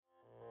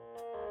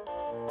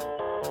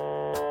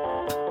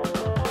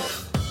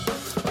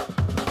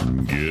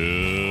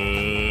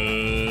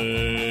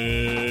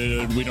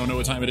don't know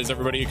what time it is,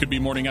 everybody. It could be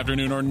morning,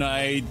 afternoon, or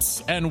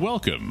night. And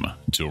welcome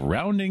to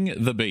Rounding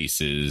the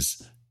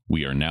Bases.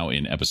 We are now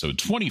in episode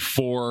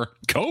 24.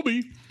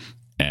 Kobe.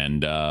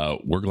 And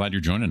we're glad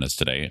you're joining us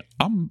today.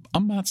 I'm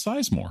Matt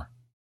Sizemore.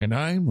 And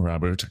I'm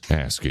Robert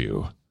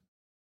Askew.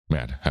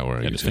 Matt, how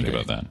are you to today? Think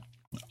about that.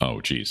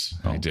 Oh, geez.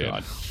 Oh, I did.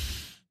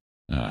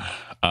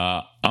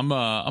 God.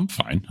 I'm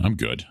fine. I'm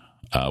good.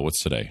 What's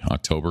today?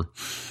 October.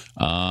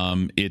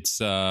 It's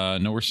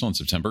we're still in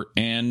September,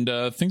 and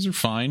things are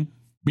fine.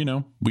 You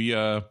know, we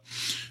as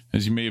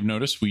you may have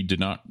noticed, we did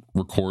not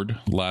record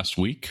last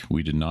week.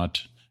 We did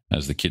not,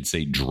 as the kids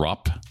say,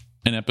 drop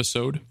an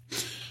episode.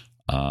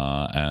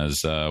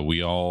 As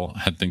we all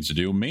had things to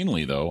do.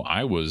 Mainly, though,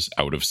 I was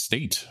out of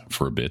state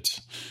for a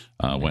bit.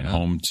 Went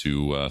home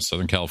to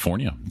Southern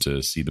California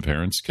to see the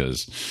parents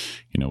because,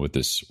 you know, with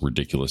this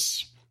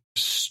ridiculous,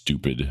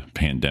 stupid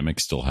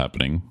pandemic still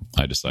happening,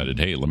 I decided,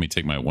 hey, let me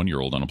take my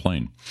 1-year-old on a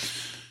plane.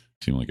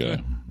 Seemed like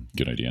a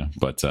good idea.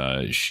 But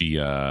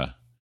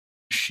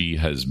she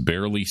has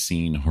barely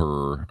seen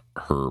her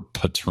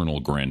paternal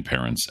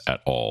grandparents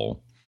at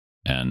all,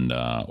 and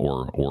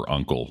or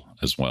uncle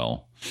as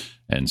well.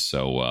 And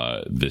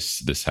so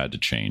this had to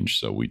change.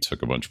 So we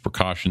took a bunch of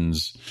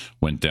precautions,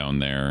 went down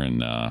there,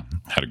 and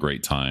had a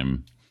great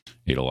time.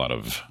 Ate a lot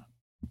of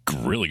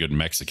really good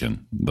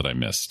Mexican that I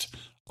missed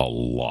a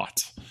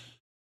lot.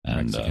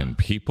 And, Mexican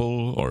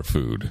people or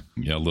food?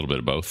 Yeah, a little bit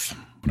of both,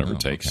 whatever it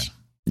takes. Okay.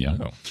 Yeah.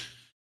 Oh.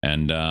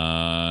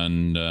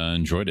 And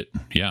enjoyed it.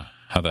 Yeah.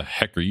 How the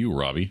heck are you,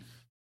 Robbie?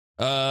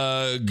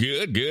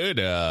 Good.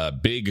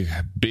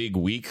 Big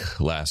week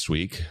last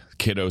week.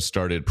 Kiddo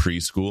started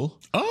preschool.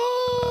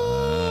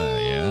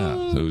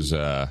 Yeah. It was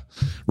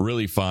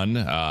really fun.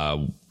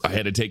 I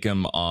had to take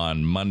him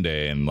on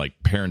Monday, and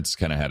like parents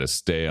kind of had to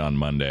stay on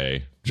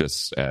Monday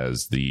just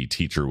as the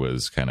teacher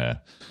was kind of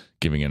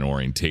giving an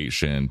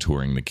orientation,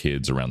 touring the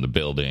kids around the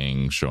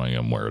building, showing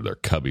them where their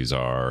cubbies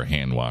are,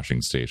 hand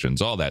washing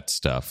stations, all that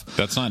stuff.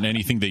 That's not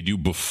anything they do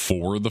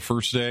before the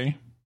first day?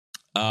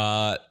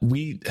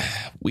 We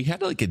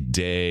had like a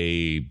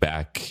day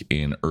back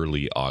in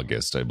early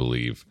August, I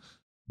believe,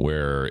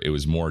 where it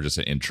was more just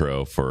an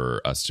intro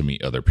for us to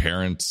meet other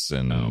parents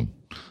and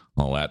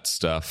all that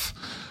stuff.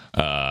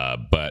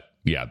 But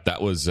yeah,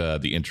 that was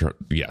the intro.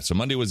 Yeah, so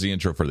Monday was the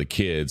intro for the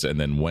kids, and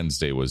then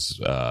Wednesday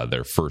was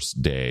their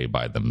first day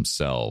by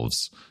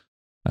themselves.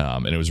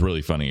 And it was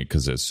really funny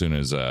because as soon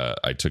as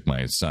I took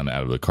my son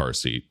out of the car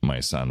seat,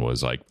 my son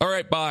was like, "All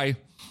right, bye."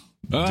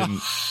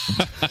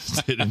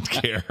 Didn't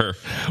care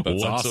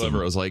whatsoever. Awesome.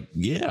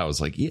 I was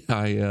like,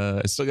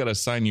 I still got to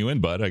sign you in,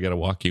 bud. I got to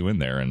walk you in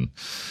there, and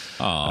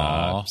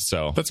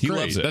so that's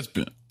great. Loves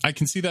it. I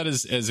can see that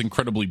as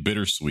incredibly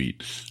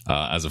bittersweet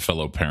as a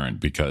fellow parent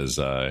because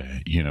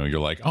you're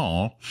like,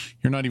 oh,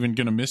 you're not even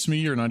going to miss me.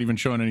 You're not even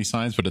showing any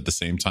signs, but at the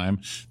same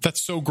time,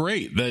 that's so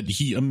great that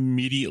he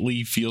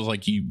immediately feels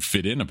like he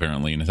fit in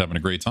apparently and is having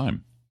a great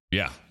time.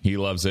 Yeah, he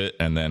loves it.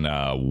 And then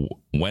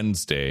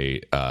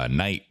Wednesday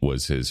night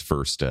was his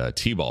first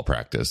T-ball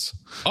practice.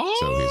 Oh!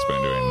 So he's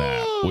been doing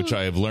that, which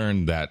I have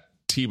learned that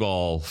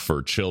T-ball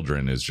for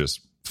children is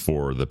just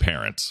for the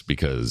parents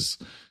because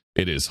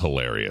it is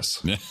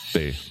hilarious.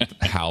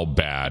 How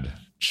bad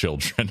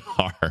children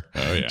are.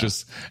 Oh, yeah.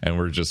 And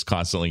we're just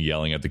constantly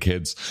yelling at the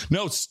kids.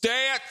 No,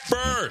 stay at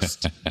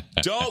first.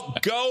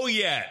 Don't go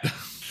yet.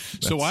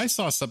 So I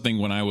saw something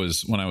when I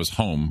was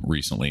home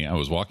recently. I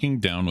was walking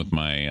down with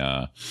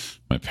my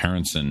my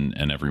parents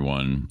and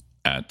everyone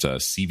at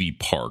CV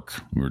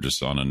Park. We were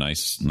just on a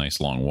nice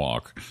long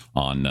walk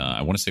on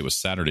I want to say it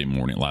was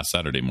last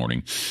Saturday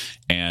morning.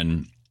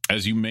 And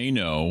as you may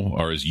know,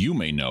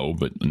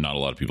 but not a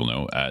lot of people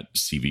know, at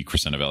CV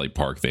Crescenta Valley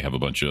Park, they have a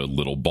bunch of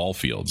little ball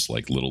fields,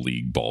 like little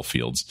league ball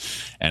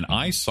fields. And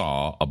I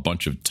saw a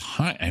bunch of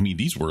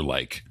these were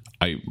like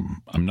I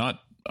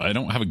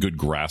don't have a good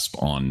grasp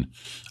on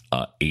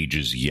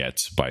ages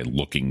yet by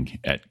looking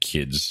at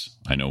kids.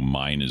 I know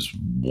mine is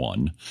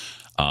 1.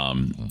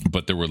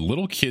 But there were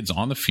little kids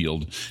on the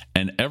field,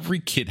 and every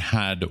kid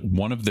had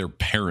one of their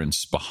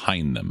parents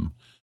behind them,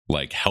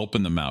 like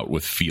helping them out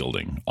with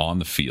fielding on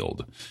the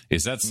field.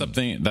 Is that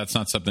something that's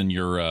not something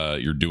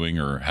you're doing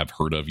or have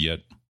heard of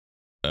yet?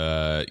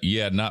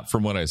 Yeah, not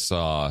from what I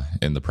saw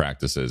in the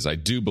practices. I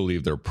do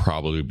believe there'll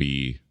probably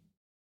be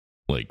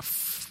like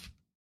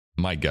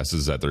my guess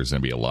is that there's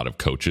going to be a lot of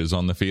coaches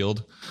on the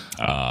field.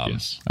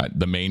 Yes.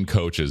 The main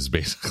coach is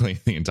basically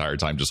the entire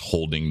time just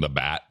holding the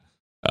bat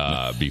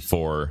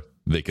before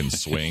they can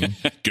swing.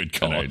 Good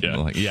call.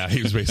 Yeah,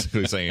 he was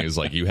basically saying, he's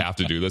like, you have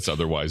to do this,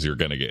 otherwise you're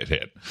going to get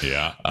hit.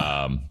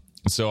 Yeah.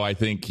 So I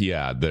think,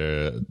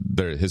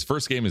 his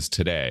first game is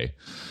today.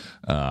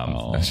 I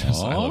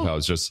love how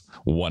it's just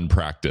one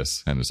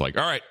practice, and it's like,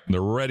 all right,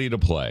 they're ready to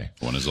play.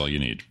 One is all you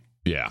need.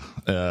 Yeah.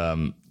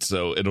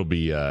 So it'll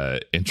be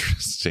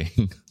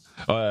interesting.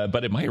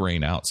 But it might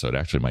rain out, so it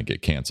actually might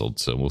get canceled.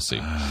 So we'll see.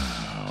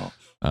 How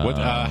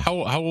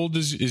old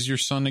is your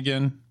son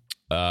again?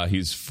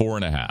 He's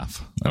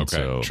 4.5.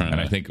 Okay.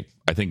 And I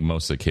think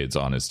most of the kids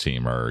on his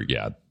team are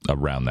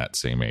around that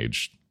same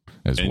age.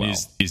 as and well.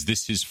 Is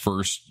this his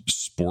first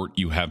sport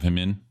you have him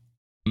in?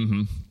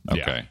 Mm-hmm.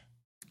 Okay.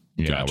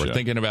 Yeah, Gotcha. we're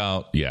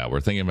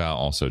thinking about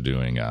also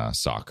doing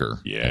soccer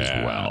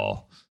as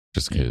well,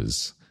 just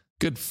because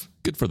good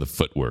for the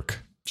footwork.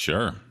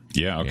 Sure.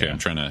 Yeah. Okay. Yeah. I'm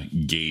trying to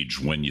gauge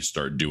when you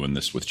start doing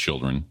this with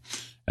children,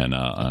 and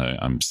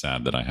I'm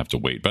sad that I have to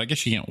wait. But I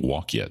guess you can't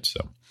walk yet,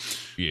 so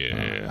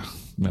Yeah,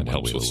 that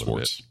helps with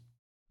sports.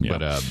 Yeah.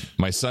 But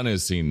my son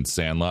has seen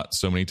Sandlot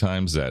so many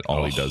times that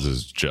all he does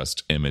is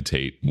just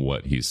imitate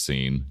what he's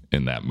seen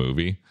in that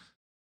movie.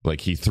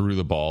 Like, he threw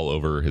the ball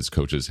over his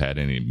coach's head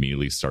and he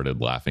immediately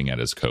started laughing at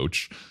his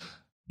coach.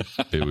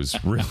 It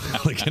was really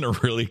like in a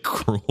really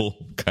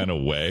cruel kind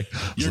of way.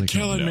 You're like,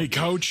 killing me,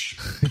 coach.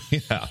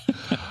 Yeah.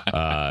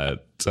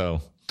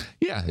 So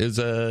yeah,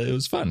 it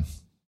was fun.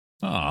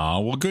 Ah,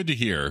 well, good to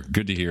hear.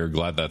 Good to hear.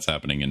 Glad that's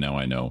happening. And now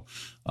I know,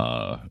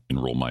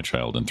 enroll my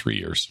child in 3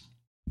 years.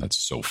 That's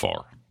so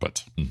far,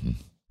 but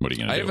what are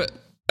you going to do?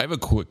 I have a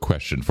quick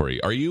question for you.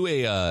 Are you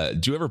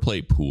do you ever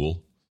play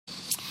pool?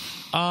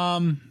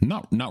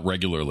 Not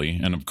regularly,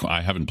 and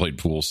I haven't played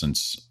pool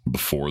since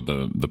before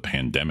the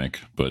pandemic.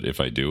 But if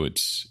I do, it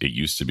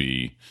used to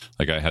be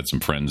like I had some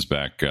friends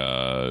back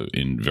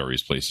in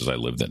various places I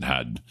lived that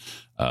had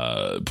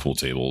pool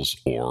tables,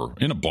 or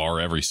in a bar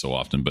every so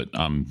often. But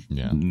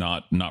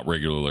not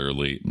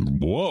regularly.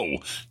 Whoa,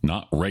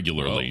 not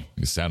regularly.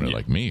 You sounded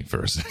like me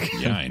for a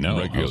second. Yeah, I know.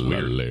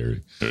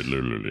 Regularly.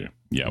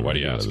 Yeah, why do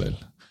you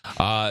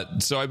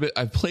ask? So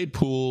I've played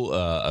pool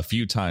a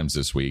few times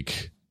this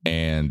week.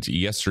 And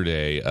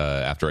yesterday,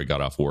 after I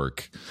got off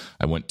work,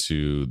 I went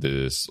to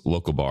this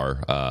local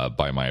bar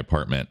by my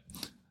apartment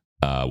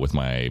with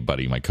my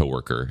buddy, my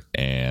coworker,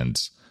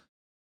 and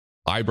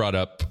I brought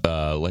up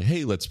like,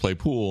 "Hey, let's play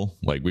pool."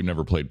 Like, we've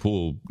never played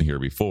pool here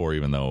before,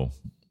 even though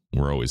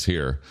we're always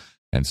here.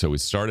 And so we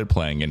started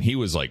playing, and he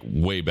was like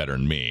way better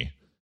than me.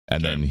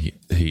 And then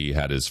he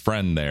had his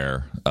friend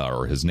there,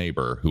 or his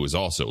neighbor, who was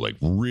also like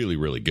really,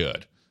 really good.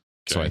 Okay.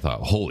 So I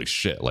thought, holy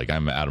shit, like,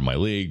 I'm out of my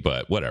league,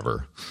 but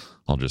whatever.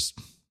 I'll just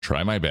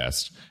try my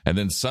best. And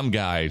then some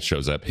guy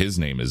shows up. His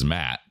name is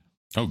Matt.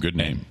 Oh, good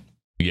name.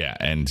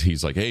 And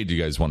he's like, "Hey, do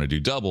you guys want to do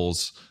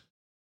doubles?"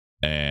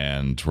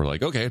 And we're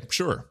like, "Okay,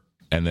 sure."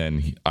 And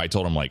then I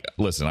told him, like,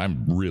 "Listen,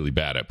 I'm really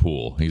bad at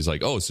pool." He's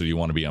like, "Oh, so you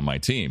want to be on my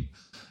team?"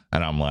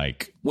 And I'm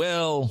like,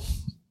 "Well,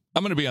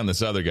 I'm going to be on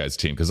this other guy's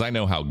team because I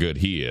know how good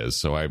he is.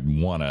 So I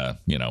want to,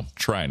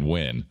 try and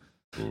win."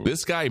 Ooh.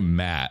 This guy,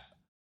 Matt.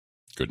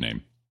 Good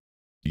name.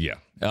 Yeah.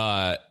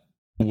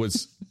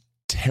 Was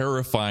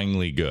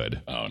terrifyingly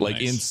good. Oh, like,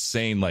 nice.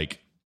 Insane. Like,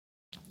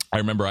 I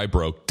remember I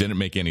broke, didn't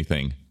make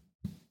anything,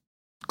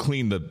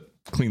 cleaned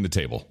the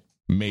table,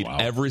 made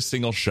every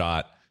single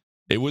shot.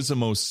 It was the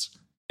most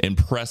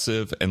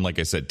impressive and, like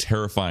I said,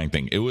 terrifying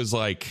thing. It was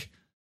like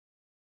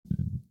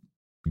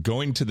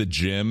going to the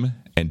gym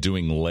and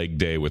doing leg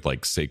day with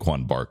like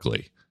Saquon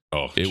Barkley.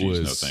 Oh,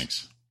 no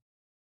thanks.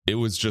 It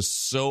was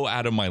just so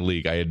out of my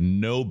league. I had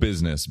no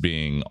business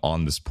being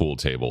on this pool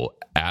table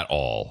at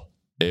all.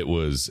 It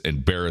was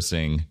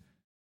embarrassing,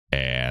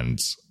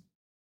 and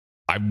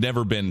I've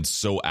never been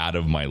so out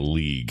of my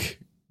league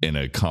in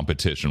a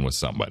competition with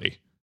somebody.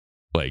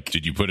 Like,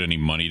 did you put any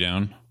money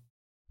down?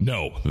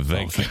 No,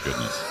 thank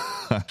goodness.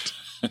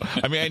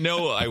 I mean, I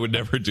know I would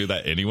never do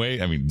that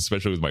anyway. I mean,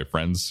 especially with my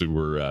friends who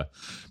were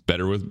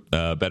better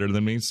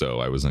than me.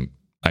 So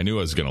I knew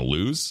I was going to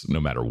lose no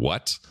matter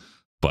what.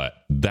 But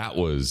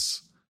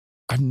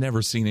I've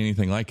never seen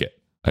anything like it.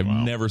 I've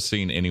never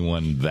seen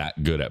anyone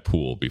that good at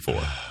pool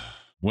before.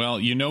 Well,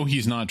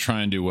 he's not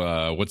trying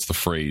to, what's the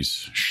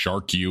phrase,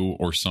 shark you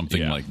or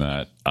something like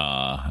that,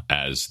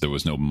 as there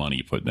was no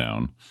money put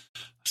down.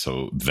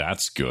 So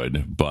that's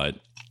good, but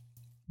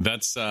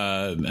that's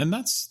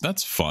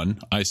fun,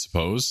 I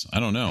suppose. I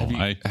don't know.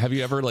 Have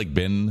you ever like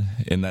been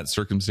in that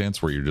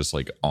circumstance where you're just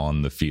like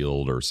on the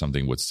field or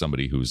something with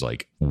somebody who's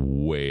like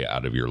way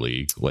out of your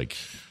league? Like,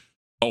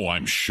 oh,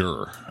 I'm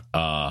sure.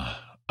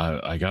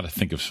 I got to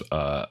think of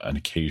an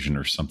occasion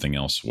or something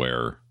else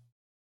where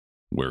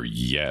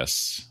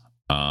yes,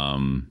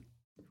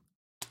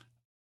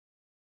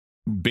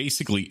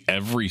 basically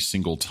every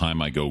single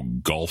time I go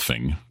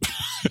golfing,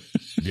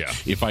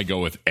 if I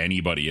go with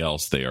anybody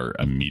else, they are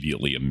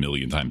immediately a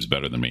million times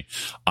better than me.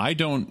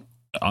 I'm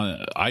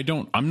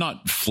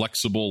not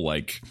flexible,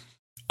 like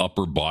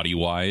upper body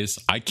wise.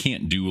 I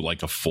can't do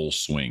like a full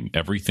swing.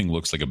 Everything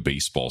looks like a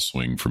baseball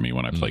swing for me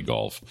when I play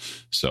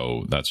golf.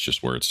 So that's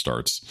just where it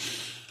starts.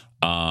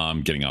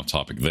 Getting off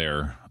topic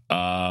there.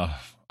 I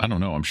don't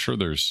know. I'm sure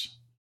there's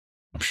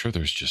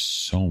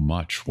just so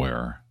much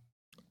where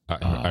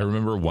I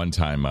remember one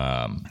time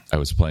I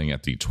was playing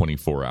at the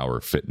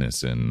 24-hour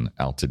fitness in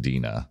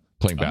Altadena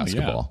playing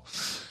basketball. Yeah.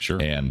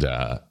 Sure. And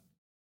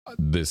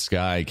this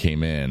guy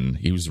came in.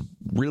 He was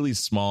really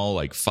small,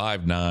 like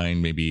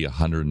 5'9", maybe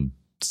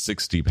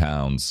 160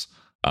 pounds.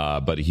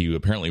 But he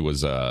apparently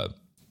was riding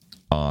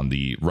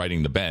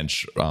the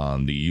bench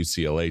on the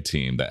UCLA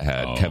team that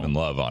had Kevin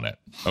Love on it.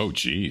 Oh,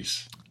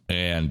 geez.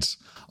 And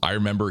I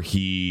remember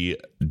he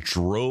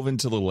drove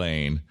into the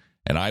lane,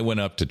 and I went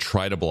up to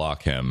try to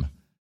block him,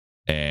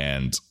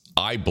 and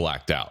I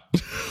blacked out.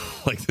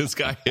 Like, this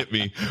guy hit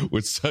me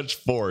with such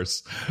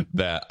force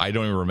that I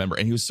don't even remember.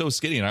 And he was so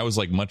skinny, and I was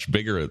like much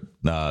bigger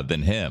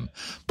than him.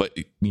 But,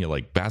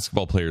 like,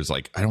 basketball players,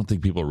 like, I don't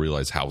think people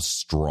realize how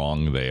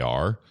strong they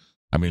are.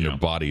 I mean, their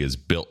body is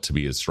built to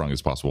be as strong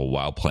as possible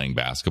while playing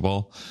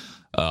basketball.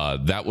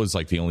 That was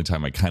like the only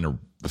time I kind of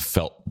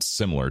felt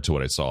similar to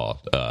what I saw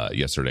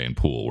yesterday in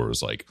pool, where it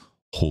was like,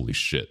 holy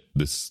shit,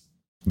 this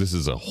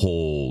is a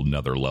whole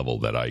nother level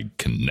that I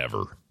can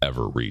never,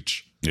 ever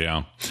reach.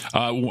 Yeah.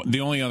 The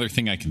only other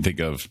thing I can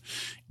think of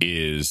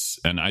is,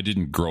 and I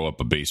didn't grow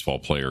up a baseball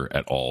player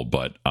at all,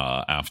 but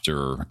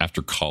after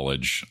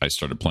college, I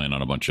started playing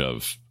on a bunch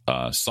of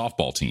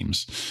softball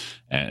teams,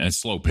 and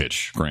slow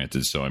pitch,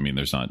 granted. So, I mean,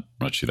 there's not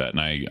much to that. And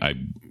I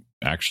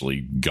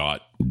actually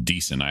got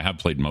decent. I have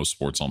played most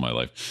sports all my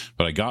life,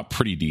 but I got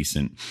pretty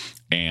decent.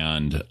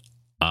 And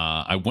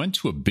I went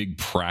to a big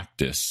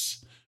practice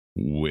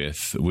I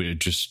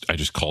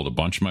just called a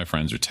bunch of my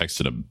friends, or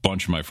texted a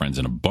bunch of my friends,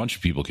 and a bunch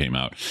of people came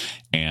out.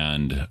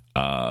 And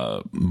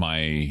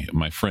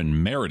my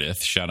friend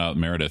Meredith, shout out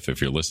Meredith if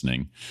you're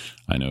listening.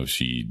 I know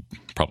she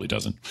probably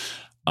doesn't.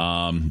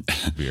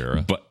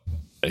 Vera, but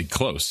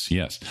close,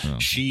 yes. Oh.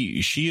 She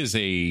is she's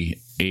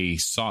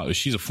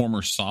a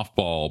former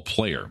softball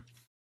player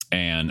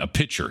and a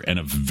pitcher, and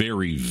a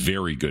very,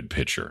 very good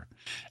pitcher.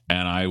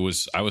 And I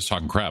was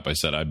talking crap. I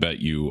said, I bet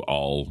you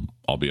I'll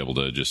be able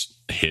to just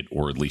hit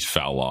or at least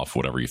foul off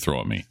whatever you throw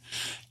at me.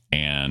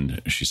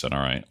 And she said, all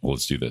right, well,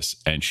 let's do this.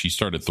 And she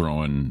started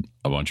throwing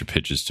a bunch of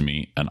pitches to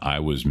me, and I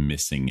was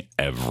missing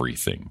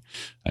everything.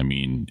 I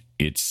mean,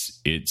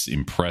 it's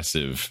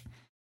impressive.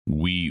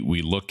 We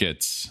look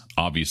at,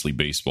 obviously,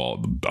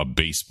 baseball,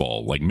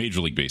 like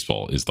Major League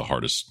Baseball is the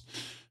hardest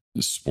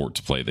sport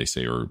to play, they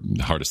say, or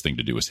the hardest thing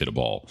to do is hit a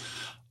ball.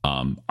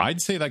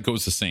 I'd say that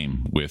goes the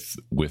same with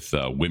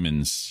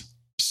women's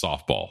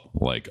softball,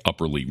 like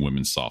upper league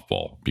women's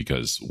softball,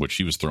 because what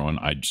she was throwing,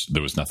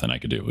 there was nothing I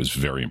could do. It was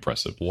very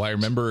impressive. Well, I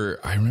remember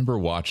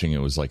watching. It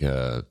was like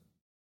a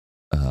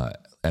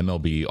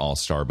MLB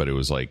All-Star, but it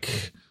was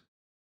like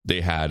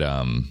they had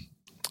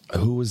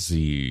who was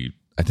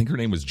I think her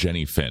name was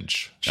Jenny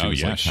Finch. She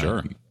was like,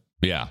 sure,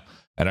 yeah.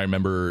 And I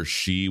remember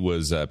she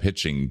was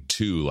pitching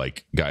to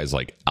like guys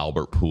like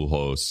Albert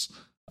Pujols.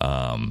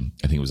 I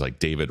think it was like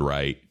David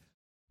Wright,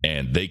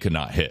 and they could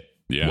not hit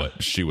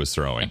what she was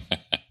throwing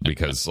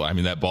because, I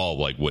mean, that ball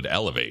like would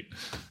elevate,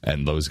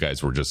 and those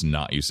guys were just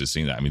not used to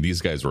seeing that. I mean,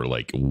 these guys were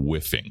like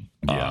whiffing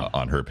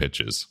on her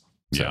pitches.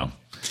 So,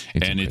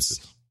 and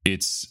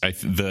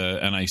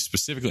I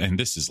specifically, and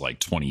this is like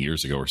 20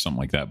 years ago or something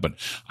like that, but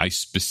I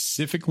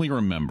specifically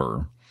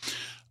remember,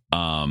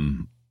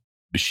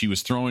 she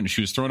was throwing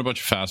a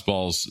bunch of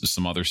fastballs,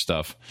 some other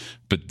stuff,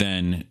 but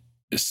then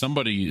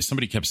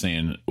somebody kept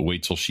saying,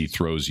 wait till she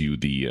throws you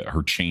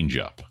her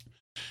changeup.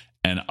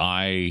 And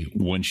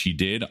when she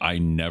did, I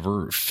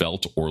never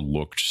felt or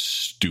looked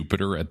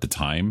stupider at the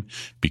time,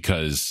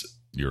 because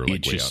you're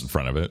like way out in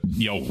front of it.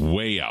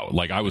 Way out.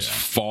 Like, I was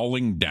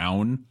falling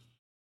down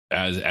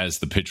as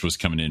the pitch was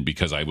coming in,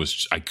 because I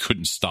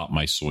couldn't stop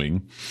my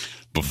swing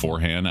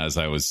beforehand as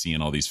I was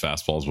seeing all these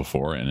fastballs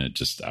before. And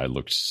I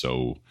looked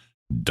so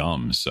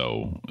dumb.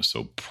 So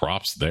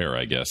props there,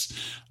 I guess.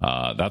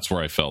 That's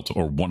where I felt,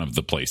 or one of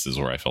the places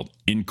where I felt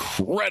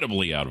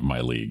incredibly out of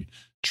my league,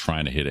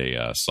 trying to hit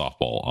a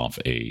softball off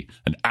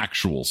an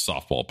actual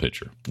softball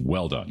pitcher.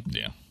 Well done.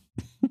 Yeah.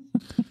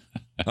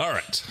 All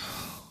right.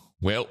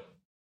 Well,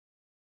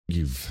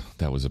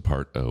 that was a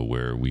part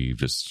where we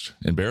just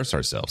embarrassed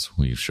ourselves.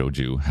 We showed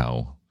you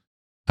how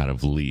out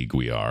of league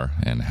we are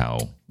and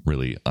how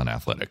really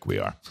unathletic we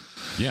are.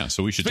 Yeah,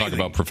 so we should talk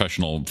about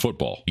professional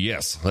football.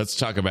 Yes, let's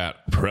talk about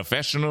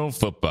professional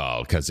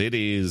football, because it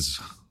is,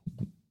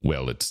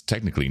 well, it's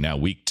technically now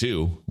week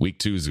 2. Week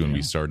 2 is going to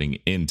be starting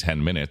in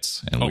 10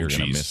 minutes, and we're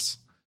going to miss.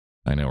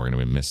 I know we're going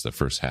to miss the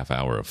first half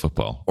hour of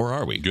football. Or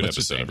are we? Good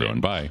episode,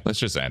 everyone. Bye. Let's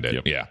just end it.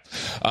 Yep. Yeah.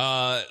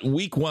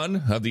 Week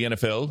 1 of the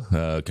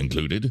NFL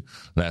concluded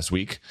last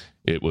week.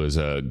 It was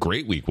a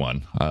great week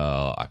 1.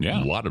 A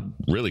lot of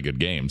really good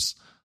games.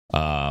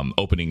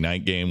 Opening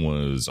night game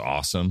was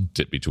awesome.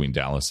 Between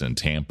Dallas and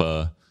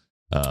Tampa.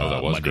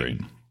 That was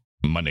great.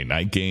 Monday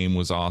night game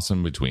was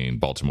awesome between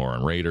Baltimore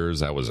and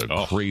Raiders. That was a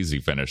crazy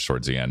finish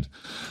towards the end.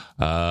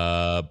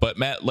 But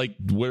Matt, like,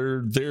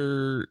 were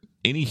there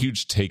any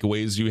huge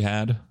takeaways you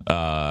had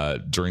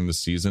during the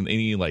season?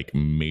 Any like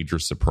major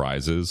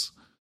surprises?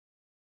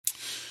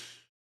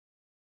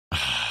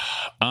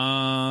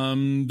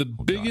 The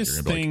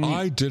biggest thing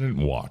I didn't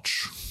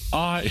watch.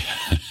 I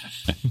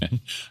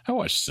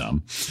watched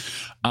some.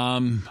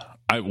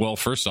 Well,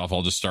 first off,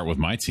 I'll just start with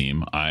my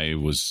team. I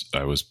was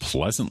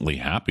pleasantly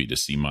happy to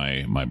see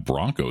my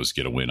Broncos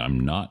get a win. I'm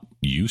not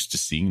used to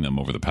seeing them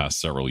over the past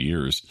several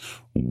years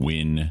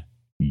win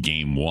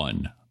game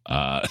 1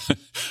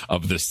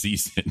 of the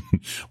season.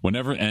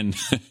 And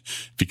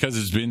because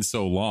it's been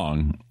so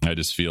long, I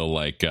just feel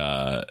like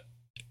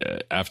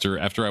after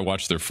I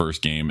watch their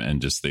first game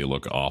and just they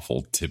look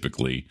awful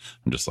typically,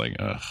 I'm just like,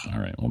 all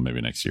right, well, maybe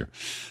next year.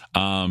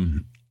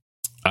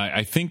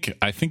 I think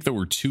there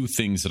were two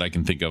things that I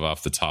can think of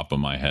off the top of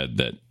my head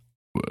that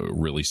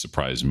really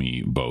surprised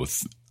me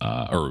both,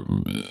 or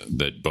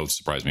that both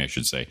surprised me, I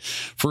should say.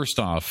 First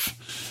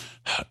off,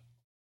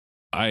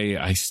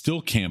 I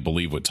still can't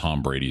believe what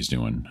Tom Brady's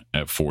doing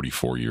at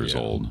 44 years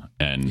old,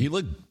 and he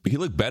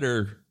looked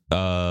better.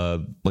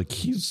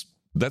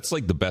 That's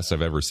like the best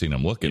I've ever seen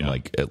him look in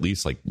like at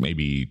least like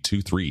maybe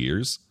 2-3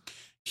 years.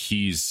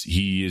 He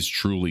is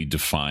truly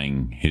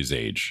defying his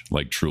age,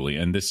 like truly.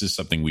 And this is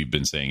something we've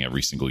been saying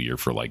every single year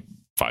for like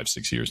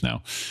 5-6 years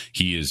now.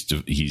 He's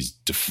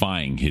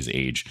defying his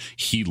age.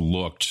 He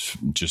looked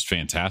just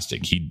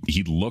fantastic.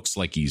 He looks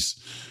like he's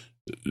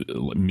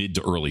mid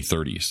to early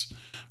 30s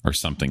or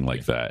something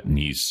like that, and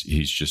he's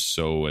just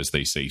so, as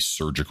they say,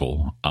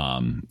 surgical.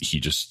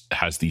 He just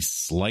has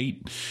these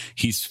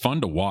he's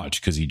fun to watch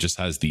because he just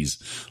has these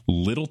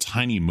little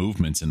tiny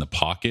movements in the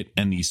pocket,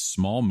 and these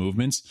small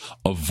movements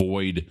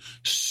avoid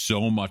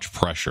so much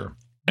pressure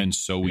and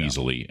so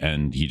easily,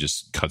 and he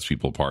just cuts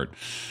people apart.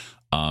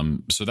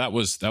 So that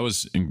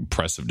was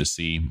impressive to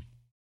see.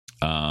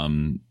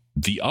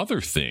 The other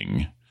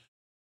thing,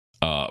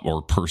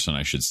 or person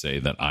I should say,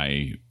 that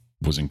I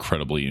was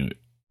incredibly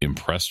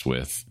impressed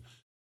with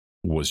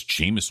was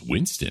Jameis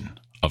Winston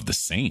of the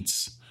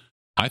Saints.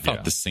 I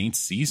thought the Saints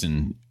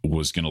season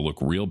was going to look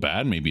real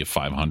bad, maybe a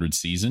 500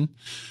 season,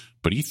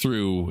 but he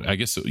threw, I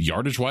guess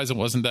yardage wise, it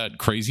wasn't that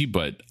crazy,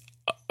 but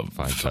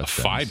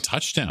 5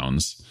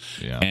 touchdowns.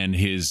 Yeah. And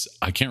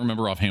I can't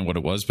remember offhand what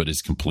it was, but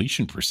his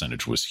completion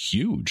percentage was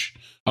huge.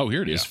 Oh,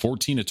 here it is.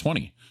 14 to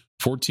 20.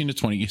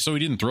 So he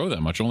didn't throw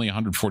that much, only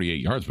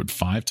 148 yards, but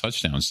 5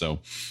 touchdowns.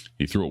 So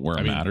he threw it where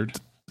it mattered.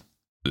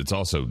 It's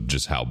also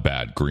just how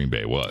bad Green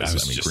Bay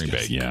was. Green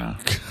Bay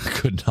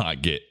could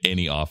not get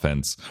any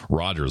offense.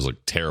 Rodgers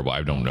looked terrible.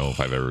 I don't know if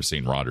I've ever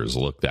seen Rodgers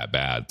look that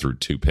bad through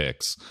 2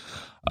 picks.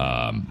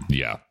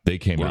 They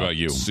came out. What about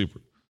you?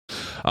 Super.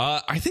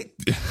 I think,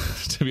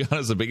 to be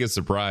honest, the biggest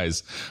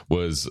surprise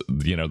was,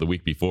 the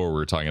week before we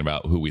were talking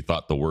about who we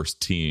thought the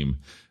worst team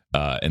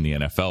in the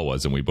NFL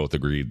was, and we both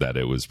agreed that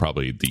it was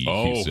probably the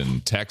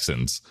Houston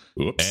Texans.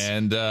 Oops.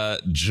 And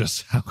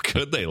just how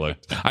good they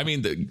looked. I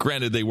mean,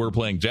 granted, they were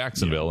playing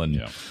Jacksonville,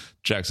 and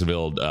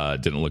Jacksonville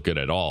didn't look good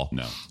at all.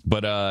 No.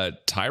 But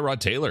Tyrod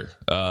Taylor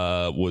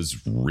was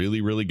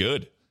really, really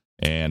good.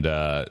 And,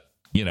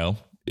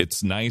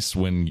 it's nice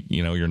when,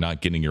 you're not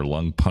getting your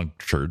lung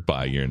punctured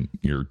by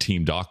your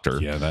team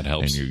doctor. Yeah, that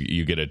helps. And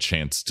you get a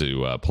chance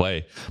to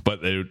play.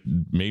 But it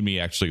made me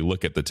actually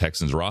look at the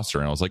Texans roster,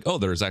 and I was like, oh,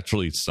 there's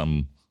actually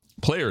some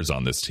players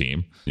on this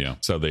team. Yeah.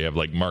 So they have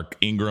like Mark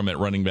Ingram at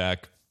running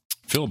back.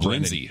 Philip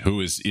Lindsay, who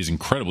is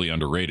incredibly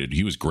underrated.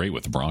 He was great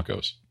with the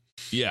Broncos.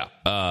 Yeah.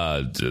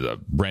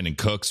 Brandon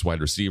Cooks, wide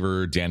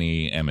receiver,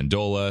 Danny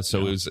Amendola.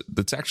 So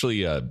it's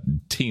actually a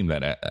team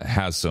that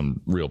has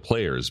some real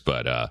players,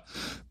 but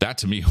that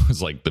to me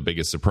was like the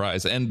biggest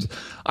surprise. And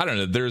I don't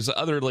know, there's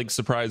other like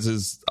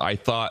surprises. I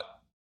thought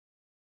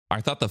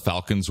the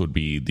Falcons would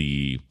be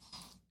the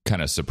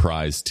kind of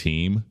surprise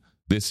team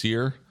this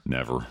year.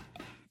 Never.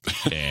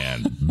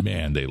 And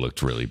man, they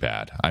looked really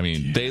bad. I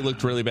mean, they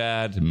looked really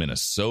bad.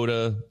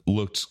 Minnesota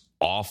looked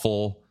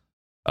awful.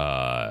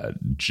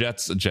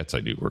 Jets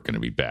I knew were going to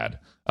be bad.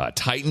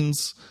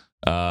 Titans,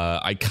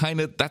 I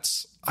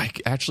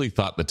actually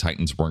thought the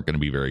Titans weren't going to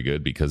be very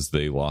good because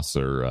they lost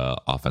their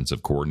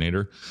offensive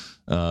coordinator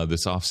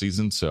this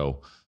offseason.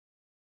 So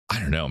I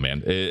don't know,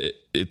 man.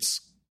 It's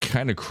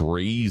kind of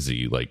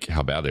crazy like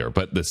how bad they are.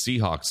 But the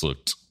Seahawks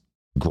looked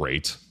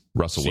great.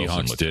 Russell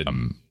Wilson looked did.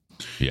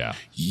 Yeah.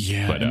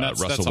 But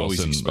that's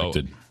always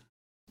expected.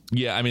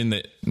 Yeah, I mean,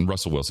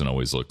 Russell Wilson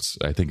always looks,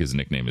 I think his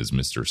nickname is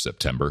Mr.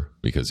 September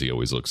because he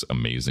always looks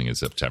amazing in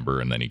September,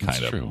 and then he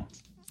kind of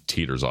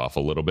teeters off a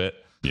little bit.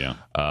 Yeah.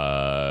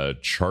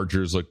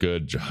 Chargers look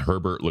good.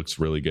 Herbert looks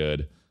really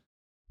good.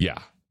 Yeah.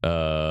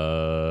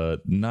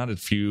 Not a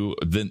few.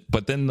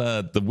 But then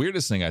the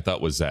weirdest thing I thought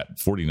was that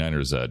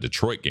 49ers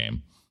Detroit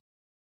game,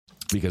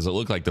 because it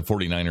looked like the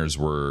 49ers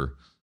were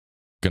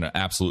going to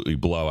absolutely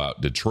blow out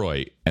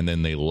Detroit, and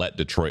then they let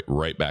Detroit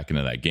right back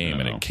into that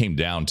game, and it came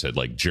down to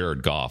like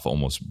Jared Goff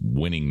almost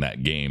winning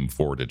that game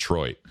for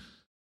Detroit.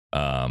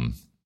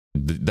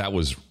 That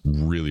was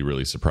really,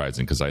 really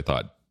surprising because I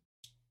thought,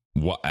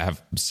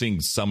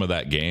 seeing some of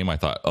that game, I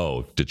thought,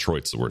 oh,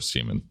 Detroit's the worst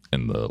team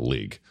in the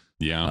league.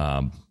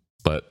 Yeah,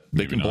 but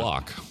they can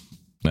block.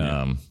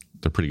 They're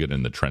pretty good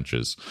in the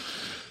trenches.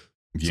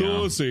 Yeah.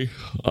 So let's see.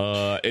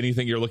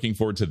 Anything you're looking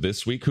forward to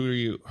this week?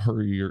 Who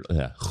are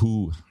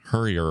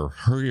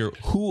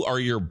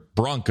your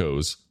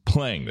Broncos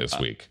playing this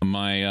week?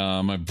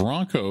 My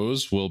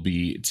Broncos will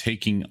be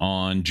taking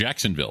on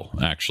Jacksonville,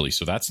 actually.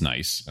 So that's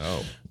nice.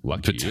 Oh,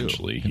 lucky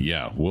potentially.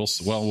 Yeah, we'll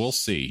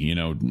see.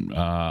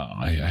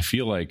 I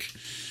feel like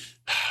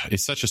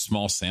it's such a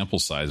small sample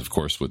size, of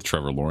course, with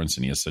Trevor Lawrence,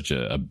 and he has such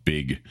a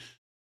big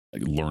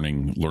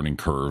learning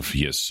curve.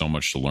 He has so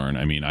much to learn.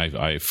 I mean,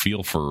 I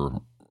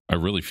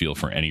really feel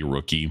for any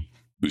rookie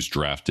who's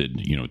drafted,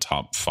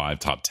 top 5,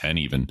 top 10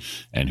 even,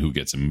 and who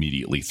gets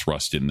immediately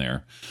thrust in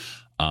there.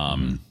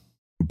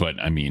 but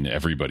I mean,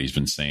 everybody's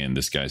been saying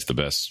this guy's the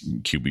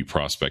best QB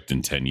prospect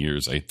in 10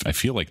 years. I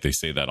feel like they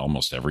say that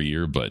almost every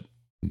year, but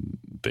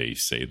they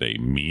say they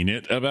mean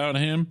it about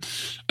him.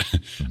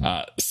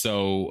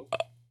 So,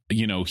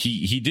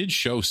 he did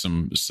show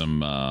some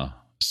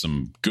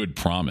good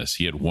promise.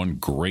 He had one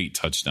great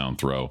touchdown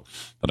throw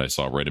that I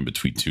saw right in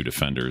between two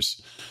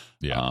defenders.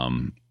 Yeah.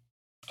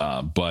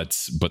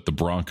 But the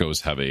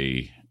Broncos have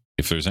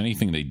if there's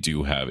anything they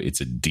do have,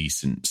 it's a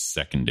decent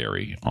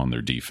secondary on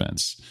their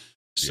defense.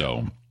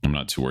 So I'm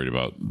not too worried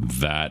about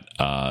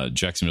that.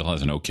 Jacksonville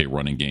has an okay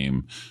running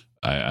game.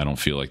 I don't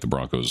feel like the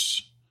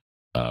Broncos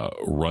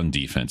run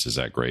defense is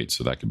that great,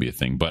 so that could be a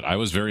thing. But I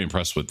was very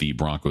impressed with the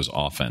Broncos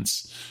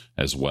offense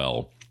as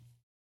well.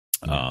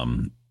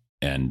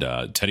 And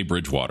Teddy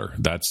Bridgewater,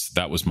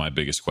 that was my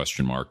biggest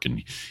question mark,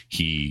 and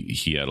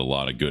he had a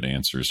lot of good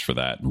answers for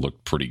that and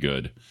looked pretty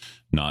good.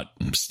 Not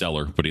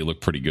stellar, but he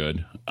looked pretty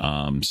good.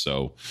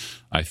 So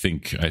I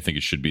think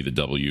it should be the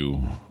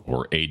W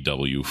or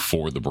AW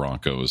for the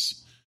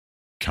Broncos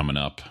coming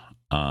up.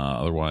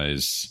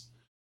 Otherwise,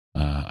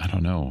 I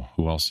don't know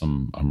who else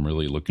I'm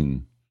really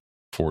looking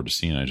forward to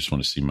seeing. I just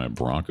want to see my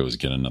Broncos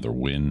get another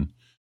win.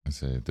 I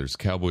say there's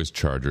Cowboys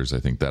Chargers. I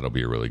think that'll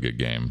be a really good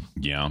game.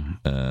 Yeah.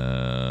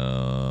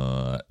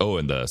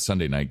 And the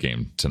Sunday night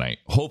game tonight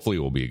hopefully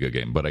will be a good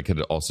game, but I could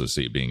also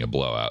see it being a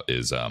blowout.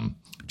 Is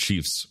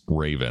Chiefs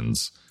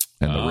Ravens,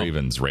 and the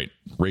Ravens right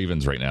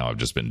now have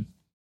just been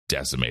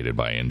decimated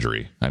by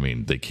injury. I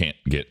mean, they can't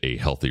get a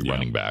healthy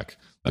running back.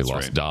 They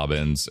lost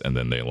Dobbins, and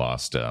then they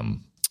lost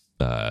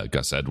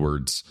Gus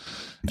Edwards,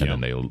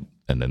 and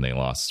then they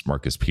lost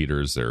Marcus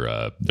Peters,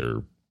 their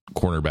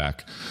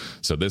cornerback.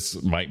 So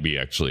this might be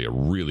actually a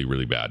really,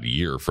 really bad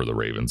year for the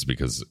Ravens,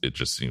 because it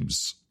just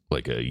seems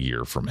like a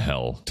year from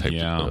hell type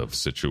of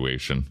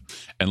situation.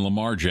 And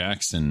Lamar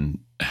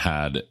Jackson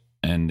had,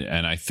 and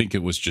I think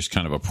it was just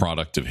kind of a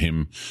product of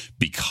him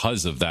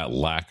because of that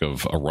lack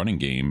of a running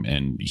game,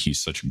 and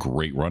he's such a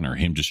great runner,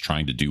 him just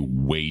trying to do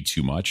way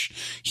too much.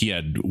 He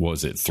had,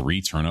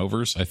 3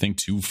 turnovers, I think,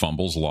 2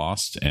 fumbles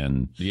lost,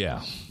 and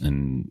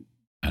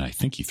I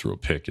think he threw a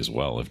pick as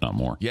well, if not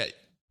more. Yeah.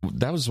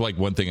 That was like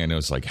one thing I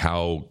noticed, like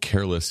how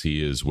careless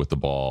he is with the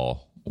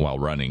ball while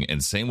running.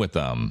 And same with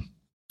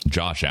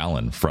Josh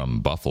Allen from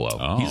Buffalo.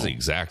 Oh. He's the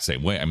exact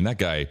same way. I mean, that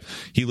guy,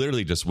 he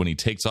literally just, when he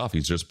takes off,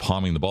 he's just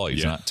palming the ball.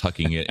 He's not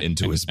tucking it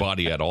into his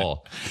body at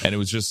all. And it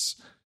was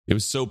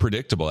so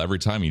predictable every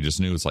time. You just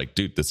knew, it's like,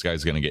 dude, this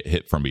guy's going to get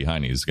hit from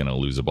behind. He's going to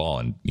lose a ball.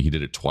 And he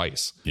did it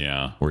twice.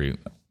 Yeah.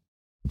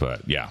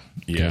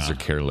 Guys are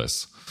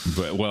careless.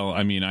 But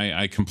I mean,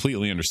 I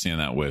completely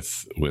understand that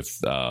with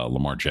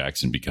Lamar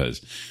Jackson,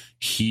 because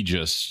he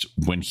just,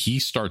 when he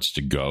starts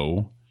to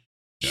go,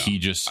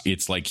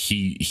 it's like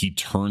he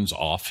turns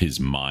off his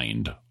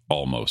mind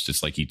almost.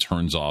 It's like he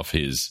turns off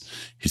his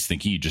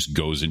thinking. He just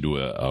goes into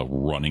a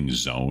running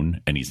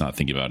zone, and he's not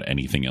thinking about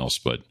anything else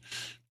but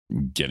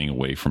getting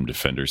away from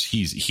defenders.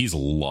 He's a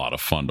lot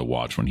of fun to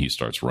watch when he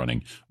starts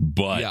running,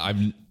 but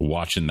I'm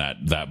watching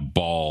that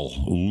ball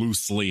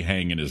loosely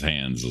hang in his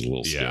hands is a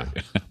little scary.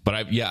 But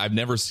I've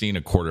never seen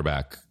a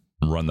quarterback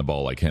run the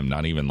ball like him,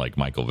 not even like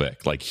Michael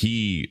Vick. Like,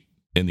 he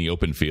in the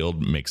open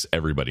field makes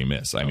everybody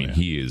miss. I mean,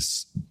 he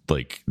is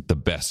like the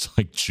best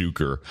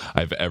juker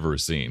I've ever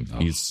seen.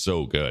 He's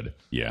so good.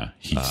 Yeah,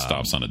 he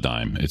stops on a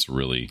dime. It's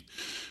really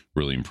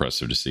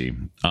impressive to see.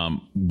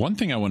 One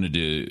thing I wanted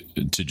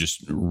to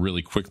just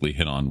really quickly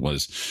hit on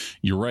was,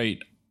 you're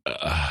right.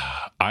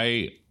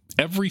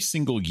 Every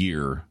single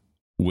year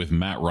with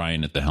Matt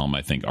Ryan at the helm,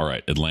 I think, all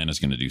right, Atlanta's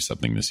going to do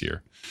something this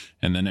year.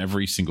 And then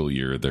every single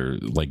year, they're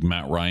like,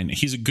 Matt Ryan,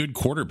 he's a good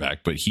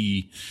quarterback, but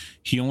he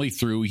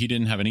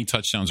didn't have any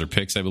touchdowns or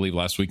picks, I believe,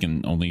 last week,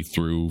 and only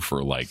threw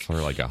for like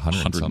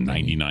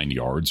 199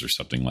 yards or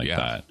something like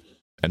that.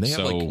 And they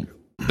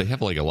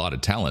have a lot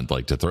of talent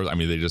to throw. I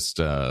mean, they just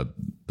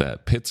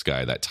that Pitts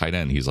guy, that tight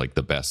end, he's like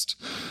the best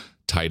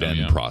tight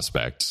end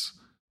prospect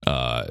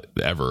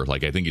ever.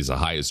 Like, I think he's the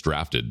highest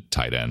drafted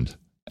tight end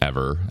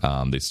ever.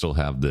 They still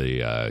have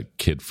the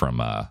kid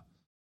from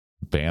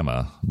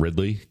Bama,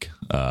 Ridley.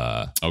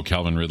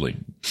 Calvin Ridley.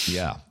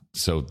 Yeah.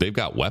 So they've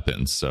got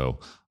weapons. So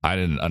I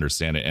didn't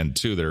understand it. And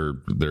two,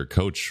 their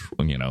coach,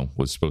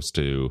 was supposed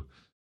to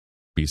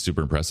be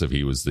super impressive.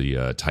 He was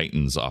the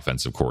Titans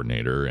offensive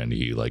coordinator, and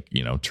he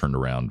turned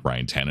around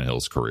Ryan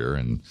Tannehill's career,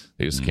 and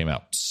they just came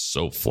out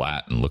so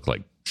flat and looked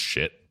like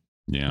shit.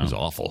 Yeah. It was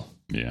awful.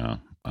 Yeah.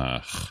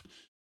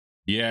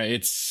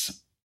 It's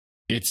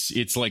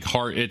like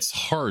hard. It's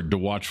hard to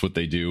watch what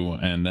they do.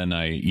 And then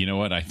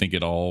I think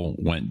it all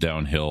went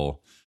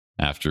downhill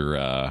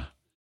after,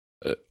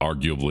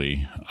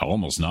 arguably,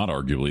 almost not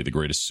arguably, the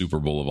greatest Super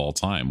Bowl of all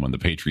time, when the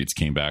Patriots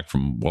came back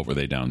from, what were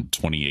they down,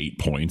 28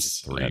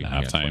 points at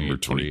halftime, or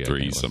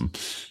 23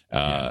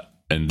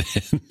 and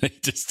then they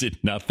just did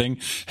nothing.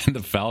 And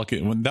the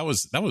Falcons, that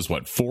was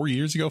what, 5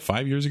 years ago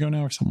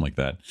now, or something like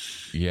that.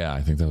 Yeah,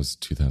 I think that was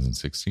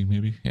 2016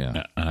 maybe.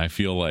 Yeah. And I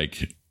feel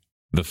like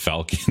the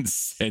Falcons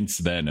since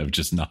then have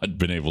just not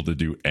been able to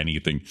do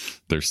anything.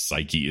 Their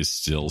psyche is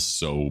still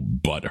so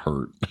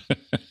butthurt.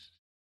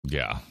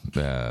 Yeah,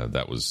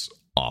 that was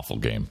awful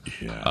game.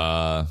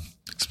 Yeah.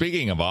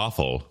 Speaking of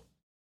awful,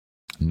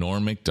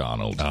 Norm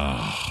Macdonald.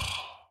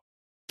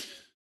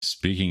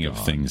 Speaking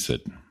of things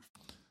that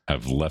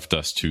have left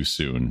us too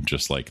soon,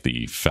 just like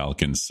the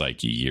Falcon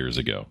psyche years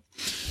ago.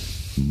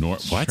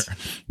 What?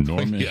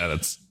 Norman? Yeah,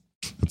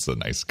 that's a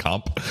nice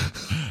comp.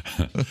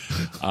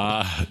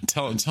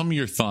 Tell me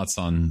your thoughts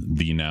on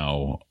the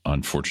now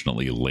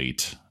unfortunately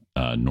late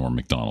Norm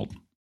Macdonald.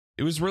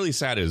 It was really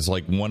sad. It was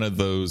like one of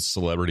those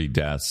celebrity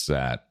deaths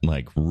that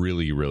like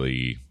really,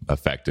 really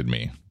affected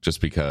me,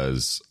 just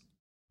because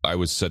I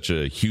was such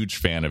a huge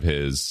fan of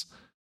his.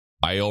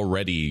 I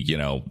already,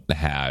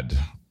 had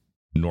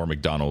Norm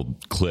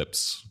Macdonald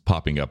clips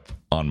popping up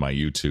on my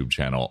YouTube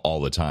channel all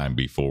the time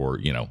before,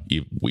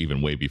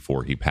 even way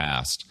before he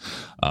passed.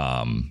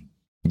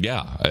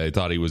 I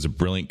thought he was a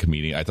brilliant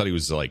comedian. I thought he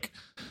was like,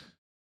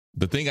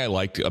 the thing I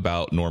liked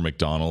about Norm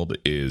Macdonald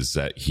is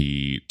that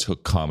he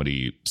took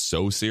comedy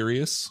so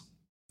serious,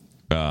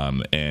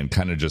 and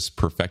kind of just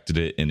perfected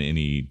it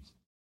in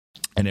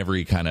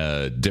every kind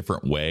of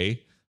different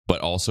way,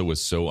 but also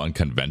was so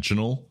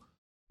unconventional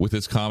with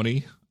his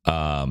comedy.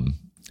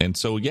 And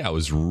so, yeah, it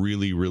was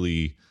really,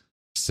 really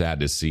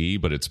sad to see,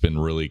 but it's been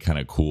really kind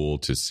of cool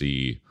to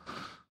see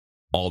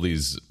all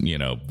these,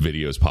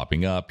 videos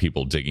popping up,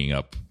 people digging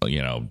up,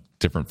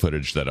 different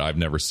footage that I've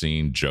never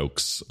seen,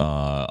 jokes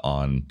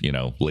on,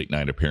 late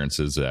night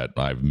appearances that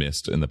I've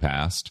missed in the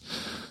past.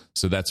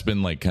 So that's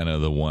been like kind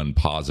of the one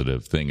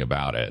positive thing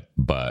about it.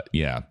 But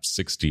yeah,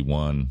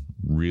 61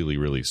 really,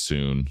 really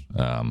soon.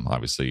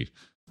 Obviously,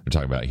 we're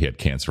talking about he had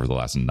cancer for the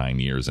last 9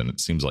 years, and it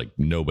seems like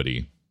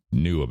nobody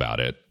knew about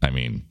it. I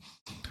mean,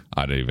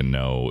 I don't even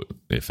know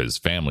if his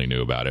family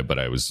knew about it, but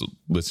I was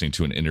listening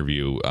to an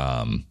interview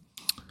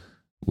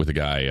with a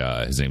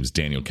guy, his name is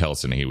Daniel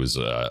Kelson. He was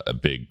a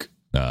big,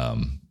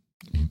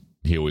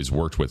 he always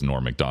worked with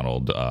Norm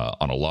Macdonald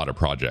on a lot of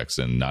projects,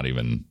 and not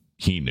even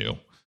he knew.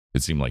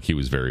 It seemed like he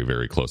was very,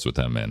 very close with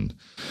him. And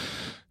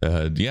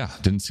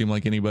didn't seem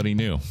like anybody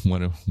knew.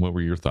 What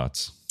were your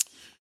thoughts?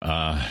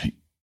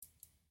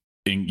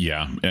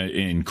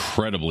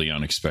 Incredibly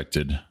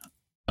unexpected.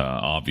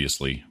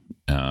 Obviously,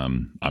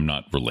 I'm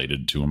not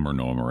related to him or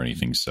know him or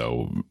anything.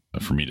 So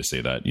for me to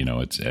say that,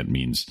 it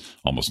means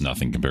almost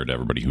nothing compared to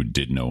everybody who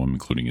did know him,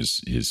 including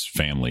his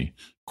family,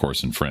 of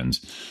course, and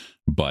friends.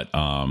 But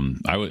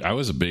I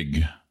was a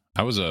big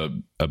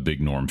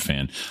Norm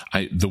fan.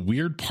 The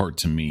weird part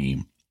to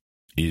me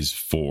is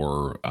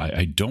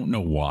I don't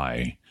know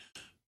why,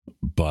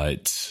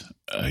 but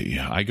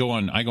I go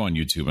on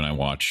YouTube and I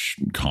watch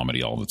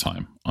comedy all the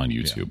time on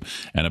YouTube.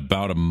 Yeah. And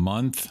about a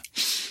month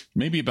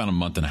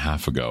and a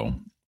half ago,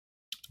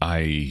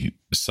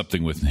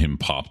 something with him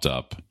popped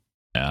up,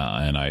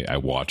 and I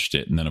watched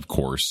it. And then, of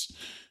course,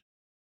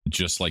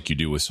 just like you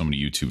do with so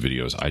many YouTube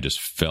videos, I just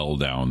fell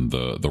down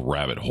the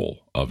rabbit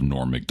hole of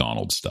Norm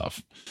Macdonald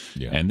stuff.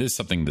 Yeah. And this is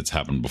something that's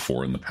happened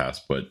before in the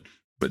past, but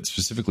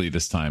specifically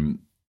this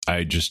time,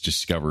 I just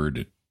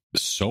discovered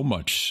so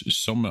much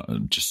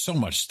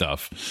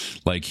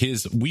stuff. Like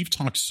we've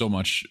talked so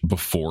much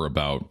before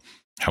about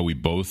how we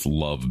both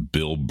love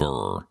Bill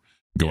Burr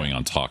going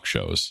on talk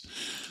shows.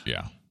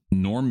 Yeah.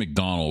 Norm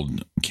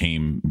Macdonald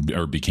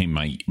became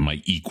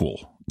my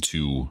equal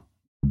to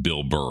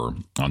Bill Burr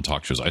on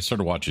talk shows. I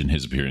started watching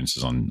his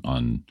appearances on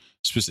and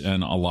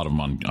a lot of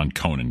them on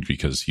Conan,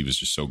 because he was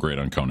just so great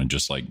on Conan,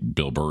 just like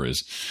Bill Burr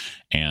is.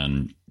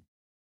 And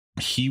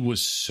he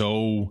was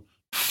so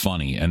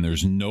funny, and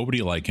there's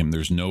nobody like him.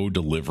 There's no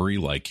delivery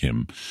like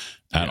him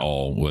at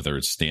all, whether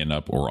it's stand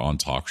up or on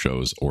talk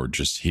shows, or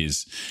just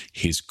his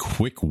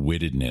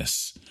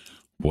quick-wittedness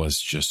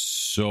was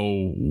just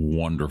so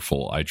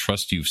wonderful. I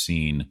trust you've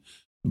seen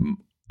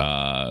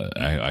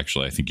I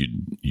think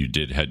you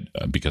did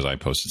because I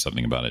posted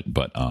something about it,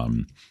 but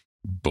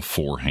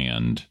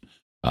beforehand,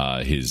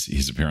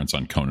 his appearance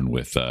on Conan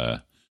with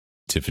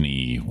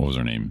Tiffany, what was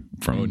her name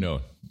from? Oh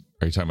no,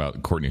 are you talking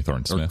about Courtney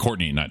Thorne-Smith? Or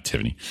Courtney, not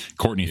Tiffany.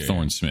 Courtney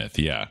Thorne-Smith.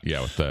 Yeah,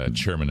 with the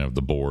chairman of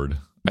the board.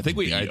 I think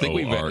we've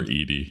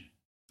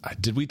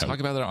did we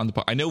talk about that on the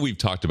podcast? I know we've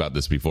talked about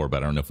this before,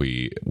 but I don't know if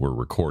we were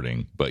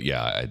recording. But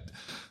yeah,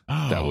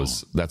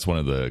 that's one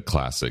of the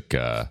classic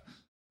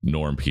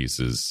Norm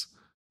pieces.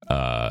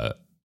 I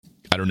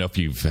don't know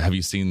if have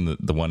you seen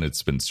the one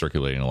that's been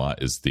circulating a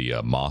lot is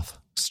the Moth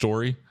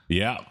story.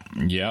 Yep.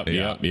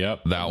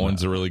 That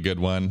one's a really good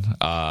one.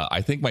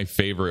 I think my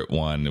favorite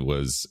one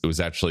was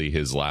actually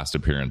his last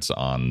appearance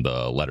on the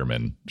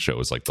Letterman show. It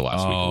was like the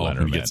last week of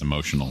Letterman. He gets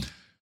emotional.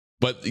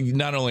 But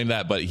not only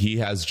that, but he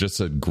has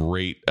just a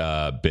great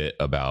bit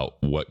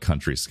about what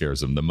country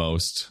scares him the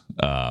most.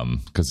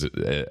 Because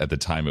at the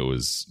time it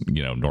was,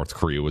 North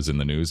Korea was in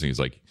the news, and he's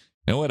like,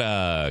 you know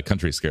what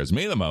country scares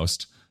me the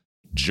most?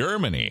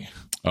 Germany.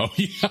 Oh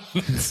yeah,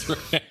 that's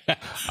right.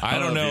 I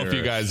don't know if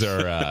you guys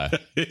are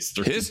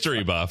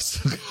history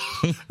buffs.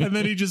 And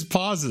then he just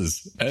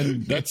pauses,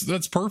 and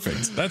that's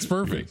perfect. That's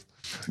perfect.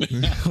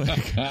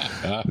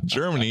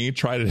 Germany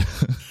tried to.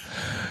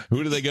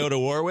 Who do they go to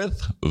war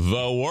with?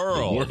 The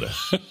world.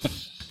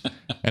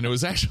 And And it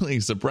was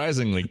actually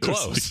surprisingly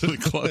close. Really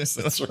close.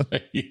 That's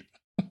right.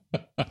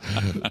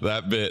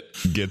 That bit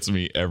gets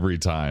me every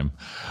time.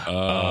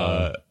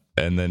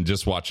 And then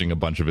just watching a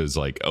bunch of his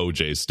like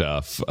OJ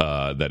stuff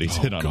that he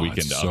did on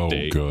Weekend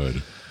Update.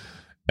 Good.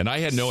 And I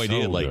had no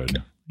idea,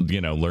 good.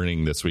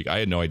 Learning this week, I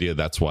had no idea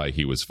that's why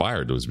he was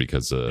fired. It was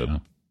because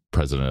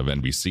president of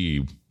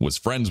NBC was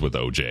friends with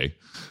OJ,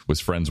 was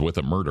friends with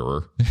a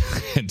murderer,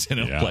 and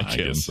didn't like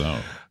him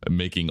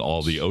making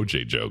all the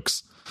OJ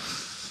jokes.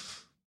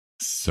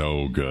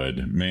 So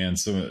good, man.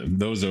 So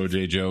those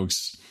OJ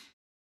jokes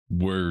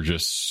were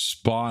just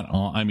spot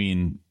on. I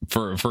mean,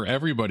 for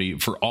everybody,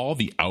 for all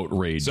the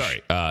outrage.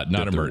 Sorry,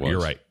 not a murder.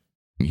 You're right.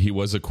 He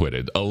was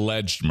acquitted.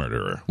 Alleged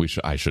murderer.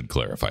 I should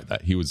clarify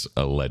that. He was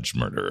alleged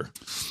murderer.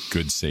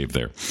 Good save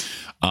there.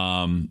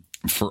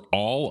 For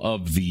all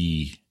of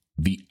the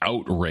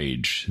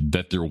outrage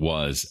that there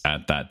was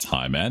at that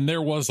time, and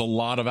there was a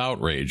lot of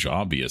outrage,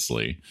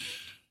 obviously,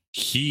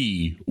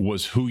 he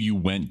was who you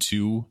went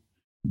to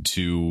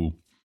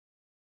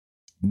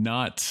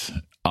not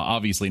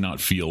obviously not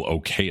feel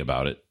okay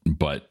about it,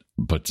 but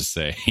to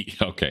say,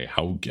 okay,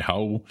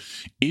 how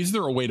is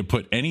there a way to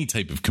put any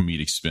type of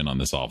comedic spin on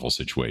this awful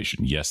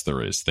situation? Yes,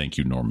 there is. Thank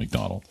you, Norm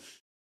Macdonald.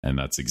 And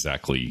that's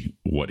exactly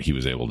what he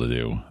was able to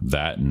do.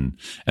 That and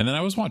then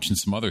I was watching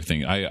some other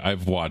thing.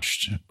 I've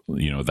watched,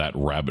 that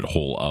rabbit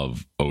hole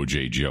of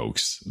OJ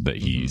jokes that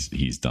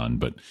he's done,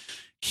 but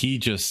he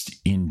just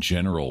in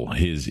general,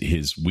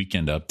 his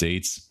Weekend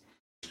Updates,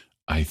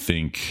 I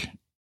think,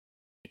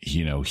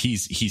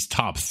 he's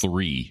top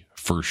 3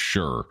 for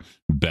sure.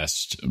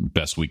 Best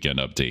Weekend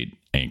Update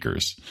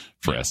anchors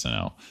for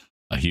SNL.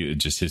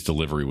 His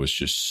delivery was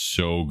just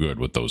so good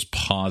with those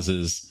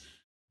pauses.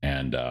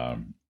 And I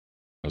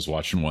was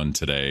watching one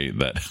today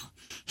that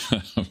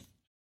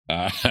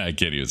I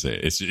can't even say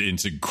it.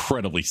 It's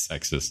incredibly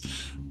sexist,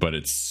 but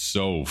it's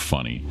so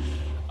funny.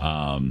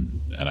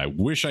 And I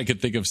wish I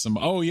could think of some.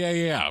 Oh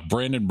yeah.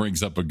 Brandon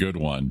brings up a good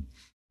one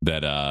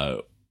that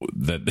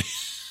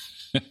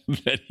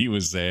that he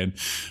was saying.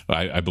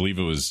 I believe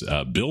it was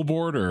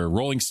Billboard or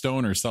Rolling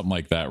Stone or something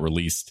like that,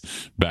 released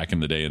back in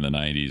the day in the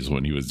 90s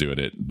when he was doing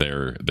it.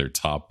 Their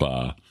top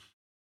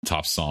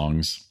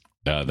songs.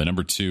 The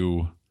number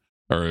 2,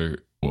 or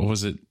what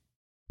was it?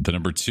 The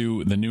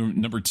new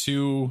number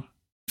 2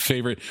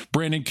 favorite.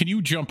 Brandon, can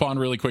you jump on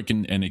really quick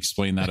and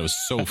explain that? It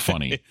was so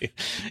funny.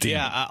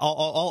 Yeah,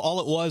 all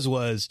it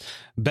was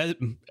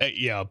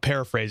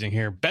paraphrasing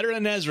here. Better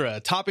than Ezra,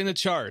 topping the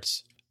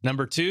charts.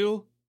 Number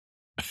 2,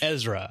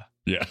 Ezra.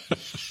 Yeah.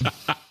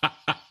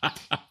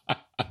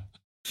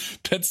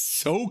 That's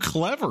so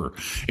clever.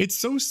 It's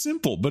so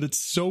simple, but it's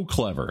so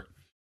clever.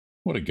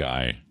 What a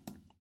guy.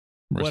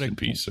 Rest in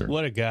peace, sir.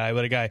 What a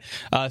guy.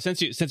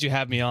 Since you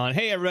have me on,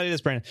 hey everybody, this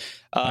is Brandon.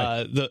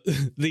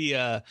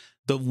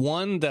 The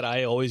one that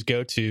I always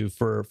go to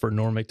for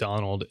Norm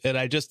Macdonald, and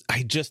I just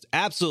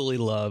absolutely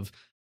love,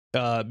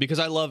 because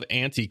I love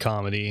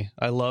anti-comedy.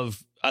 I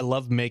love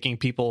making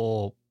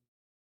people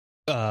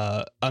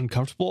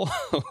uncomfortable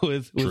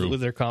with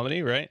their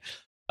comedy, right?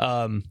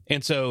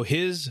 And so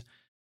his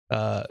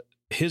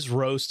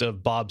roast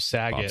of Bob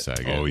Saget.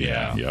 Oh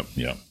yeah.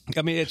 Yep.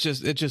 I mean, it's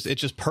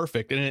just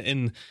perfect.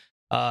 And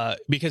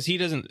because he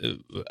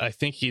doesn't, I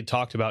think he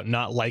talked about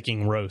not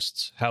liking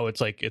roasts, how it's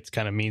like, it's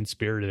kind of mean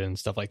spirited and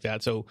stuff like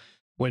that. So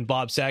when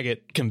Bob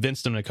Saget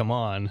convinced him to come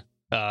on,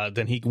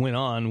 then he went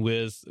on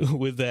with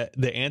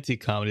the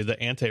anti-comedy, the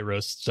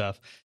anti-roast stuff.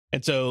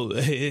 And so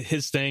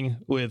his thing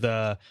with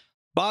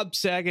Bob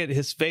Saget,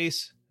 his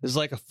face is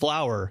like a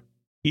flower.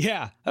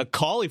 Yeah, a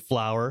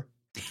cauliflower.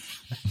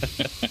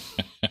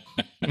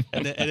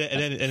 and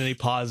then he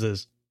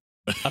pauses.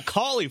 A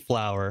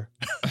cauliflower.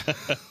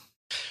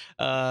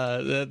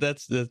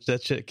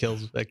 That shit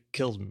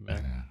kills me,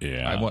 man.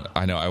 Yeah. I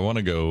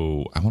want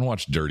to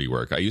watch Dirty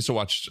Work. I used to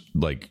watch,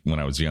 like, when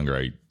I was younger,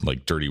 I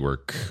like Dirty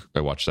Work.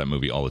 I watched that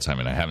movie all the time,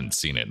 and I haven't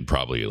seen it in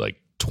probably like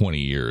 20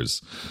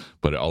 years.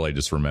 But all I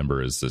just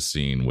remember is the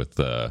scene with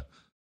the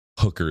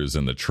hookers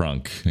in the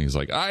trunk. And he's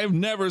like, I've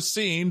never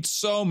seen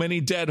so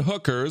many dead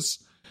hookers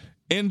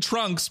in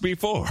trunks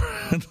before.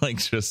 Like,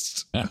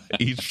 just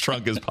each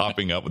trunk is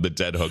popping up with a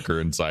dead hooker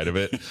inside of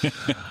it.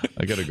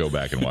 I gotta go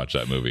back and watch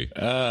that movie.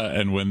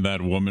 And when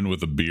that woman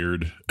with a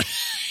beard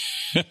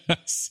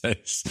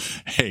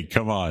says, hey,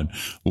 come on,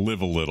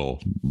 live a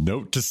little.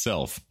 Note to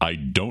self, I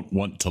don't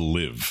want to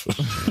live.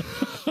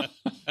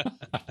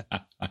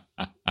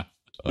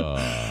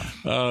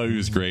 Oh, he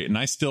was great. And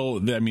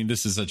I mean,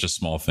 this is such a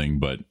small thing,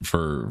 but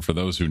for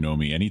those who know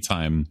me,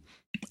 anytime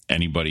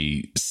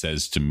anybody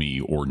says to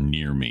me or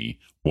near me,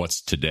 what's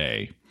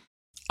today?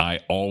 I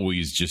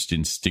always just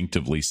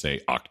instinctively say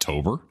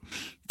October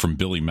from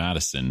Billy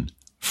Madison,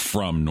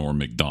 from Norm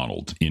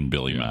Macdonald in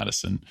Billy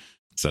Madison.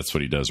 So that's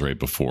what he does right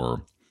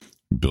before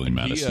Billy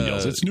Madison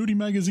yells, it's Nudie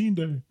Magazine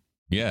Day.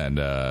 Yeah,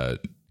 and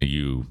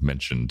you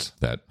mentioned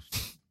that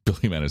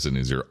Billy Madison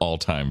is your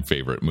all-time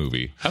favorite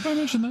movie. Have I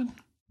mentioned that?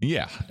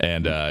 Yeah,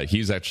 and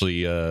he's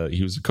actually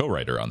he was a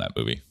co-writer on that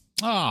movie.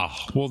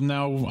 Ah, well,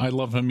 now I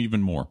love him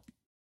even more.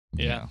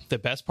 Yeah, the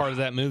best part of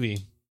that movie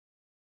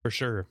For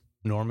sure.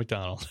 Norm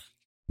Macdonald.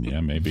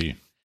 Yeah, maybe.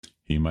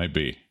 He might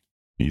be.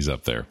 He's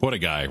up there. What a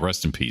guy.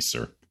 Rest in peace,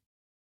 sir.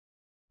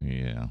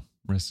 Yeah.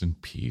 Rest in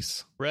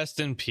peace. Rest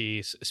in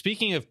peace.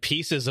 Speaking of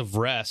pieces of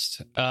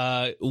rest,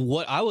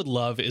 what I would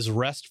love is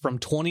rest from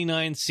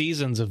 29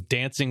 seasons of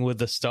Dancing with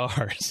the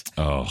Stars.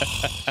 Oh,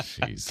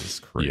 Jesus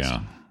Christ.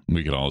 yeah.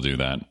 We could all do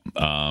that.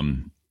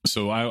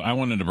 So I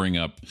wanted to bring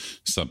up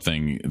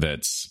something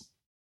that's,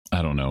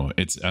 I don't know.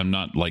 I'm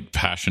not like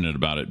passionate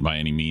about it by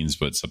any means,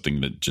 but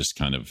something that just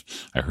kind of,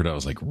 I heard, I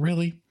was like,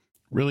 really?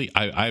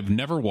 I've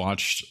never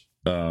watched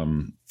a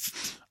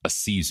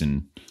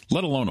season,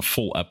 let alone a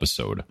full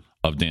episode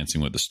of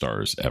Dancing with the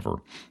Stars ever.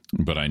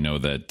 But I know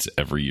that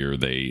every year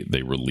they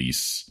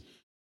release,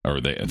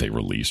 or they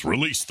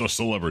release the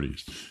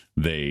celebrities.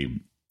 They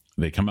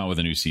come out with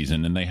a new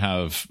season, and they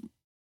have,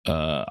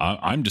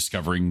 I'm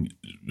discovering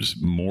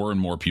more and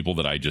more people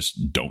that I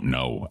just don't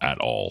know at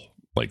all,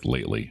 like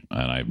lately,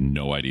 and I have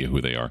no idea who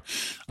they are.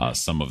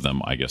 Some of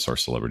them, I guess, are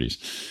celebrities.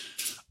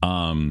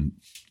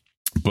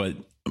 But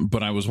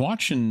I was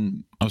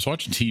watching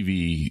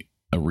TV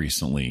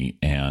recently,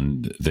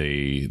 and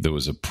there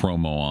was a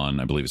promo on,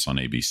 I believe it's on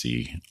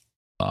ABC,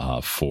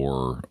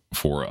 for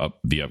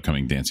the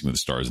upcoming Dancing with the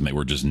Stars, and they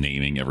were just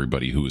naming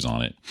everybody who was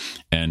on it.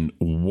 And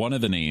one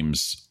of the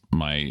names,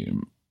 my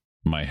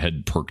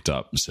head perked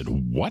up and said,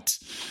 "What?"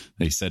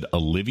 They said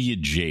Olivia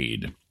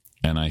Jade,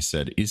 and I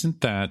said, "Isn't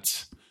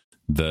that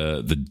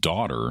the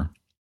daughter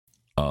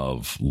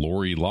of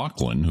Lori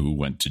Loughlin, who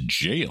went to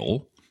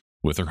jail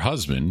with her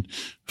husband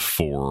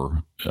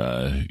for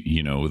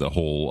the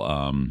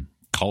whole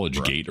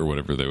college gate or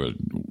whatever they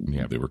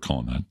were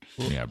calling that?"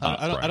 Yeah.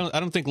 I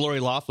don't think Lori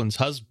Loughlin's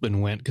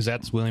husband went, because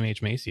that's William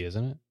H. Macy,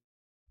 isn't it?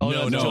 Oh,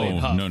 no.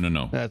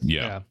 No. That's,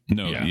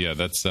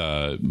 That's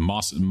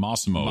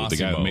Massimo, the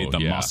guy who made the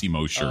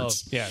Massimo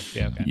shirts. Oh,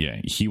 okay.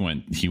 Yeah, he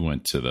went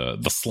to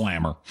the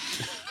Slammer.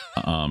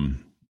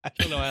 I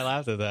don't know why I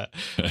laughed at that.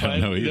 I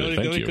don't know either.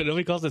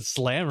 Nobody calls it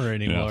Slammer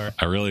anymore. Yeah,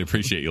 I really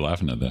appreciate you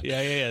laughing at that.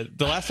 Yeah.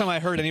 The last time I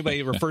heard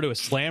anybody refer to a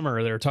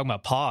Slammer, they were talking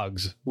about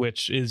Pogs,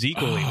 which is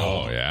equally.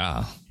 Oh,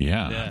 yeah.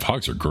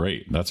 Pogs are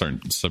great. That's our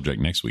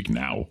subject next week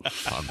now.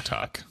 Pog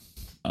talk.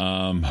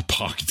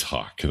 Pog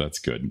talk. That's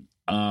good.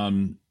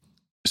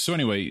 So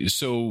anyway,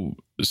 so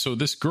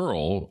this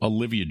girl,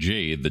 Olivia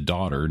Jade, the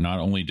daughter, not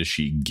only does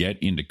she get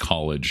into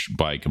college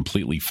by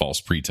completely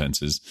false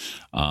pretenses,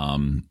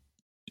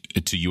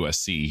 to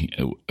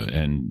USC,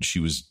 and she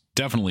was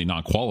definitely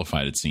not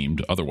qualified, it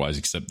seemed, otherwise,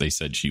 except they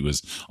said she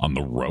was on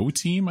the row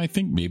team. I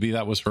think maybe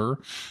that was her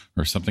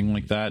or something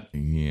like that.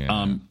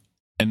 Yeah.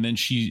 And then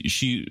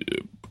she's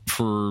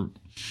an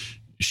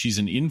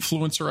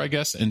influencer, I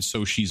guess. And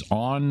so she's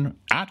on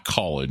at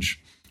college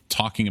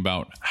talking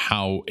about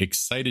how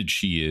excited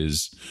she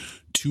is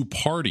to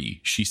party.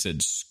 She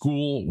said,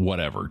 "School,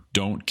 whatever,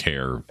 don't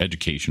care,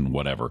 education,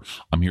 whatever.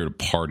 I'm here to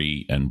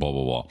party," and blah,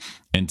 blah, blah.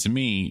 And to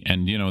me,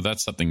 and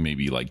that's something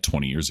maybe like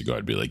 20 years ago,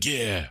 I'd be like,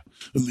 "Yeah,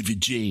 Olivia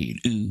Jade."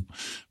 Ooh.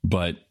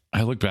 But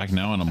I look back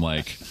now and I'm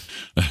like,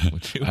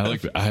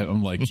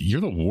 I'm like, you're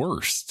the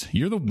worst.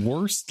 You're the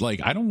worst. Like,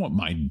 I don't want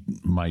I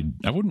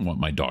wouldn't want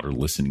my daughter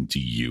listening to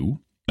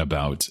you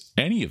about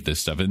any of this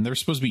stuff. And they're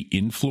supposed to be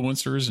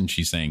influencers, and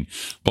she's saying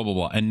blah, blah,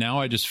 blah. And now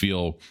I just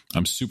feel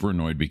I'm super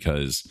annoyed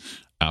because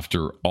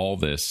after all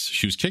this,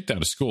 she was kicked out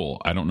of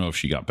school. I don't know if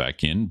she got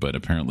back in, but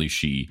apparently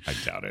I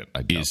doubt it.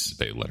 I doubt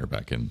they let her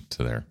back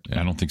into there.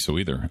 Yeah. I don't think so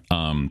either.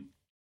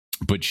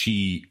 But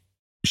she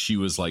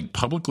was like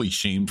publicly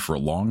shamed for a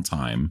long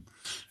time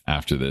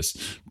after this.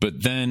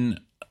 But then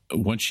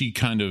once she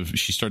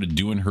started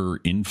doing her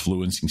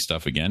influencing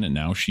stuff again, and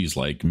now she's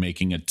like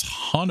making a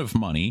ton of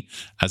money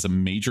as a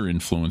major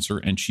influencer,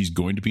 and she's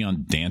going to be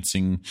on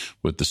Dancing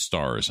with the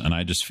Stars. And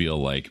I just feel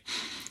like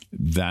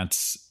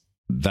that's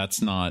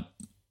not,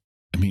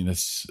 I mean,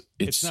 it's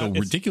so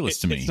ridiculous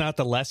to me. It's not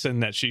the lesson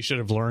that she should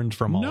have learned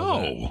from all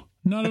of that. No,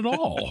 not at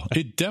all.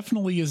 It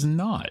definitely is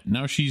not.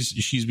 Now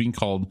she's being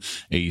called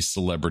a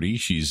celebrity.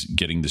 She's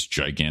getting this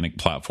gigantic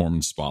platform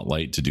and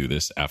spotlight to do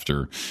this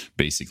after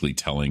basically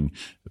telling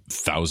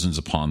thousands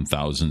upon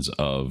thousands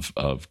of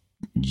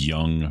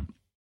young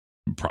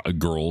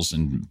girls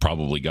and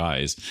probably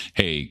guys,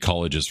 "Hey,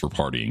 college is for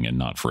partying and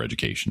not for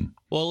education."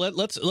 Well,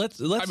 let's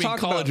talk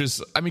college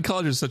is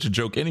such a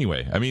joke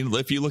anyway. I mean,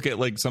 if you look at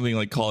like something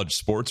like college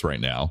sports right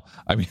now,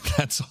 I mean,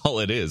 that's all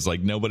it is.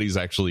 Like, nobody's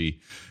actually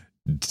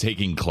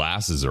taking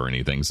classes or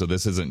anything, so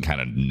this isn't kind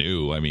of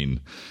new. I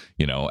mean,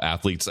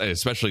 athletes,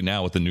 especially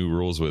now with the new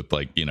rules with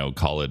like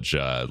college,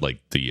 like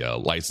the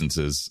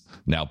licenses,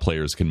 now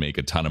players can make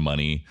a ton of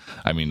money.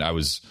 I mean, I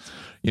was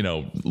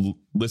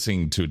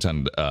listening to a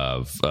ton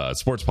of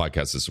sports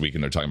podcasts this week,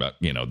 and they're talking about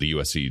the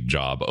USC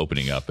job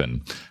opening up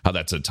and how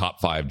that's a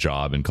top 5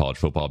 job in college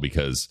football,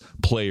 because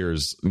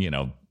players,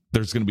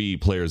 there's going to be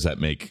players that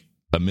make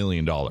 $1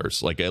 million,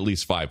 like at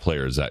least 5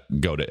 players that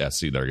go to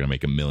SC that are going to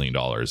make $1 million.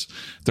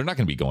 They're not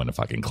going to be going to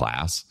fucking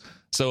class.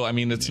 So I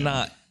mean, it's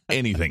not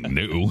anything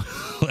new.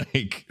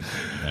 Like,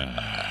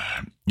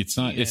 it's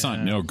not.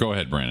 No, go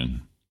ahead,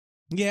 Brandon.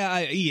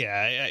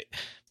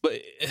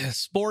 But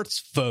sports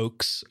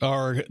folks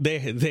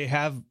they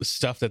have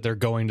stuff that they're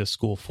going to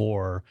school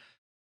for.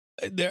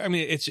 I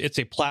mean, it's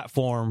a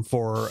platform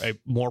for a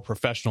more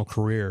professional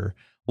career.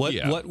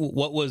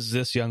 What was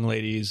this young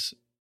lady's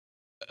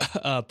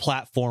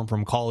platform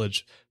from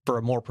college for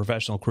a more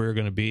professional career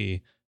going to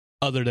be,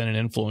 other than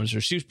an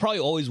influencer? She probably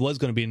always was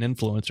going to be an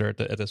influencer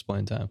at this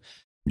point in time.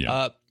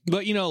 Yeah.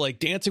 But like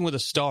Dancing with the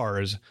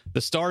Stars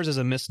is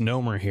a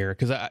misnomer here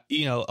because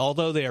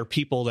although they are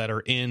people that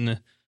are in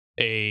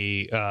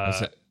a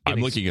I'm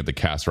looking at the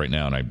cast right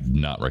now and I'm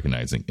not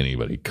recognizing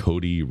anybody.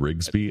 Cody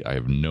Rigsby, I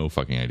have no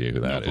fucking idea who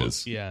that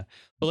is. Yeah,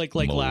 but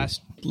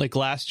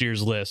last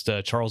year's list,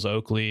 Charles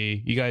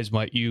Oakley.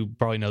 You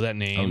probably know that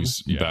name. Oh,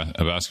 he's a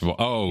basketball.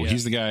 Oh,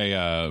 he's the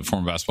guy,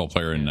 former basketball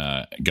player, and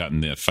got in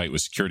the fight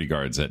with security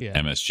guards at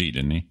MSG,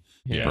 didn't he?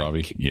 Yeah,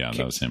 Robbie. Yeah,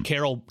 that was him.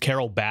 Carol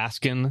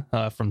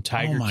Baskin from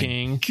Tiger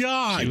King.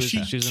 God,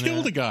 she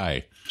killed a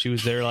guy. She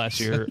was there last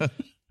year.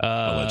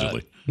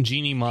 Allegedly.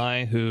 Jeannie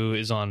Mai, who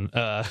is on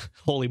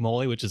Holy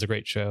Moly, which is a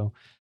great show.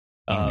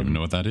 I don't even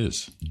know what that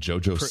is.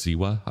 Jojo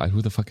Siwa?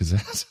 Who the fuck is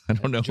that? I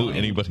don't know who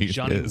anybody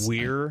Johnny is.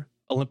 Weir,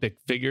 Olympic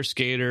figure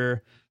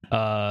skater.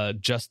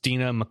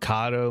 Justina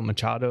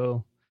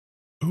Machado.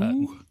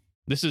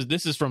 This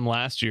is from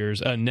last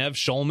year's. Nev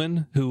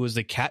Schulman, who was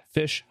the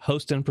Catfish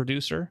host and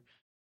producer.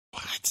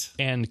 What?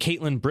 And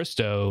Caitlin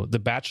Bristow, the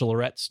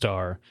Bachelorette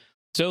star.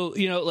 So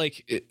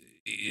the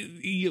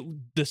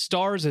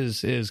Stars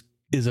is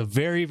a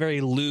very,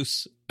 very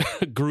loose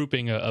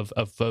grouping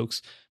of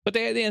folks, but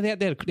they had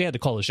to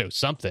call the show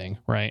something,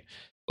 right?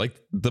 Like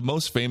the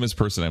most famous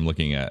person I'm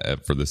looking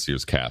at for this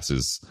year's cast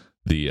is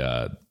the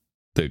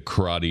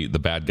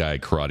bad guy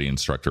karate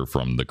instructor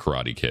from The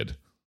Karate Kid.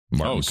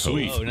 Martin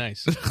sweet. Oh,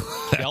 nice.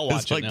 I'll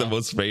watch it's like the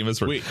most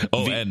famous.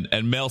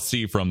 And Mel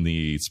C from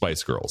the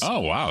Spice Girls. Oh,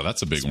 wow.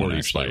 That's a big one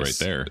actually right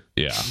there.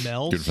 Yeah.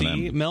 Mel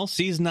C. Mel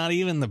C's not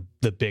even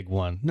the big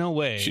one. No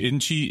way.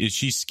 Is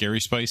she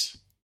Scary Spice?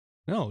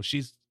 No,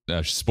 she's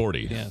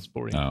sporty. Yeah,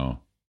 sporty. Oh.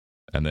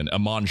 And then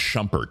Amon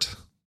Shumpert.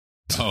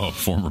 Oh,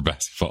 former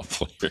basketball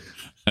player.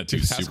 That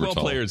dude's super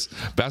tall.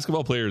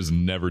 Basketball players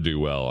never do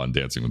well on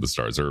Dancing with the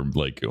Stars. They're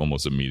like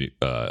almost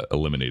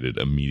eliminated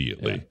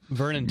immediately. Yeah.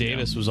 Vernon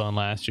Davis was on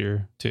last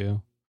year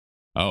too.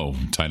 Oh,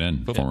 tight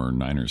end, former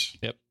Niners.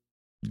 Yep.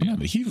 Yeah,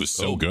 he was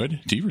so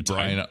good. Did he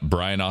retire?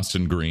 Brian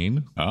Austin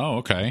Green. Oh,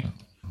 okay.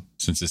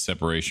 Since his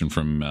separation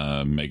from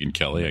Megyn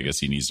Kelly, I guess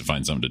he needs to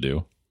find something to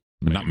do.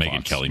 Not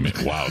Megyn Kelly.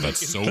 Wow,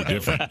 that's so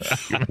different.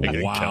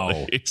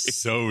 Wow,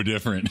 so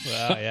different.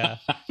 Wow, yeah.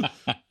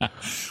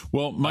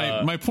 Well,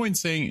 my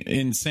point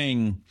in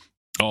saying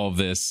all of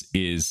this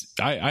is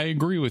I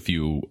agree with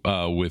you.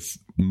 With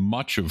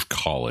much of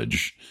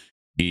college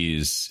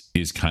is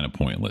kind of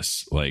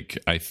pointless. Like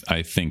I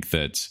think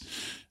that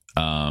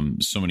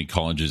so many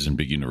colleges and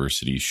big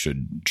universities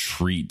should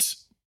treat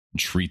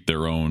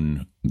their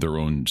own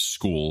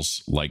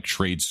schools like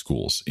trade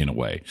schools in a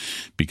way,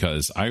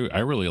 because I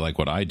really like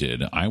what I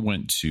did. I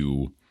went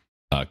to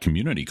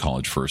community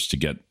college first to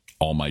get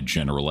all my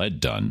general ed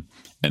done,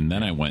 and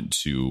then I went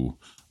to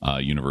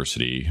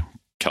university,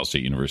 Cal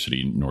State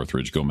University,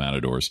 Northridge, Go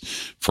Matadors,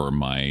 for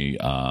my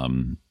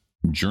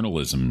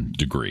journalism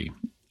degree.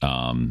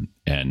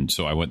 And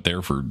so I went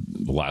there for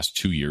the last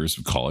 2 years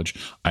of college.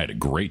 I had a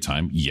great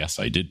time. Yes,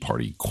 I did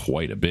party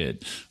quite a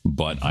bit,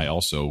 but I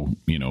also,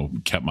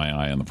 kept my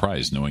eye on the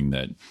prize, knowing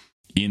that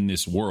in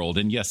this world,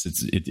 and yes,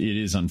 it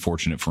is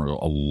unfortunate for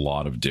a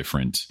lot of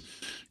different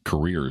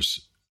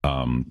careers.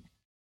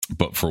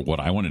 But for what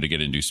I wanted to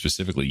get into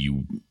specifically,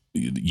 you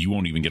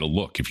won't even get a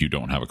look if you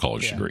don't have a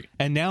college degree.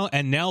 And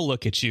now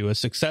look at you, a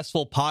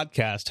successful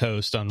podcast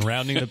host on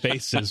Rounding the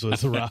Bases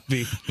with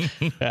Robbie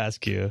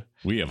Askew.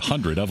 We have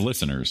 100 of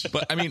listeners.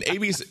 But I mean,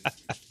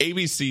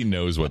 ABC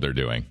knows what they're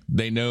doing.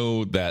 They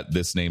know that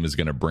this name is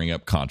going to bring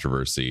up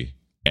controversy,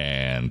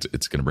 and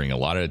it's going to bring a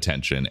lot of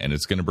attention, and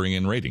it's going to bring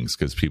in ratings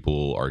because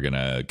people are going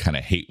to kind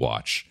of hate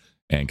watch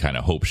and kind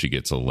of hope she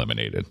gets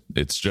eliminated.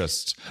 It's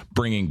just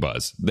bringing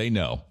buzz. They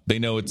know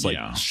it's like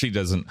she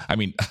doesn't. I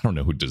mean, I don't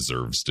know who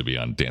deserves to be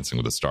on Dancing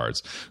with the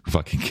Stars. Who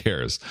fucking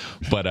cares?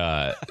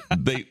 But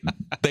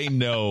they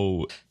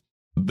know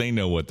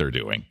what they're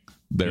doing.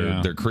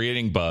 They're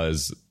creating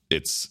buzz.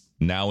 It's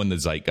now in the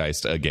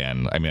zeitgeist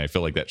again. I mean, I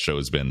feel like that show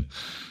is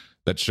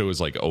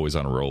like always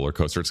on a roller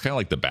coaster. It's kind of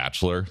like The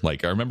Bachelor.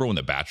 Like I remember when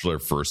The Bachelor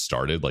first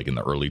started, like in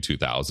the early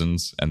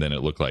 2000s, and then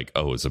it looked like,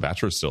 oh, is The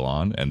Bachelor still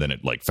on? And then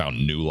it like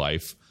found new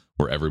life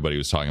where everybody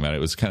was talking about it.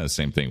 It was kind of the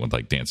same thing with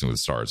like Dancing with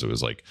the Stars. It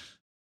was like,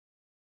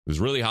 it was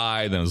really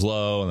high, then it was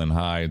low, and then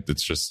high.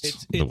 It's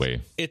just the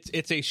way.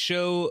 It's a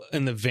show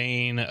in the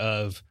vein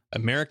of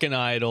American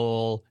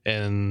Idol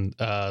and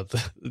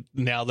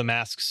now The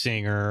Masked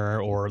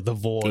Singer or The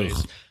Voice.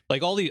 Ugh.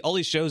 Like all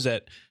these shows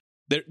that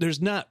there's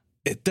not.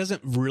 It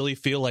doesn't really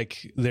feel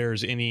like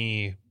there's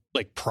any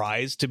like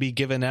prize to be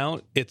given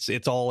out.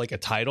 It's all like a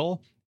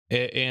title,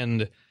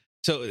 and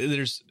so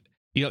there's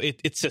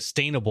it's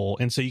sustainable,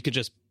 and so you could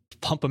just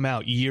pump them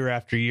out year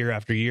after year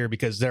after year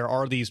because there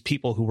are these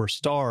people who were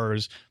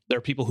stars. There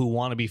are people who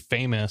want to be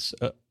famous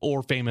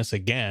or famous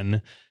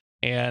again,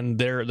 and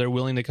they're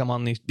willing to come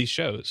on these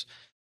shows.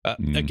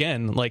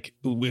 Again, like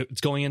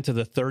it's going into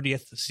the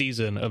 30th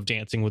season of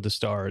Dancing with the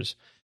Stars.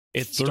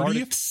 It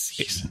started, 30th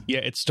season.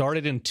 it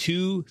started in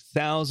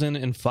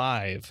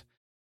 2005.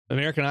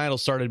 American Idol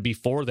started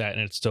before that,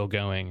 and it's still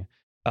going.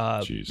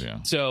 Jeez. Yeah.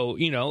 So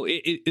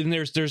and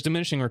there's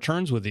diminishing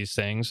returns with these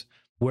things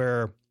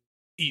where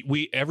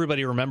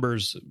everybody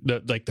remembers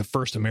the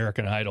first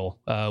American Idol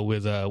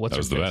with what's That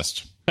was the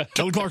best.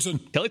 Kelly Clarkson.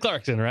 Kelly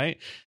Clarkson, right?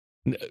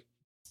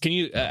 Can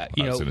you I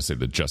was going to say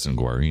the Justin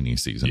Guarini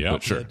season, Yeah.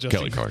 but sure,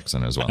 Kelly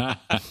Clarkson as well.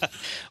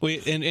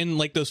 in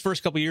like those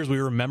first couple years, we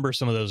remember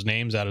some of those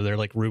names out of there,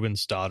 like Ruben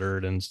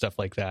Stoddard and stuff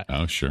like that.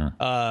 Oh, sure.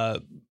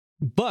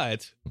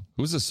 But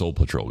Who's the Soul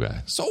Patrol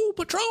guy? Soul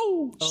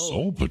Patrol.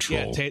 Soul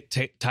Patrol.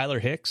 Yeah, Tyler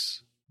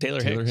Hicks.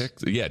 Taylor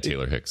Hicks. Yeah,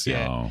 Taylor Hicks.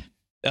 Yeah.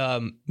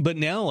 Oh. But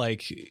now,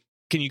 like,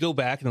 can you go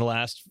back in the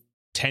last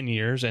 10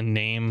 years and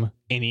name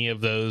any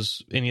of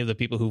the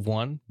people who've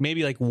won?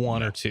 Maybe like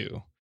one or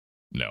two.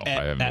 No, I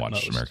haven't watched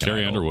most. American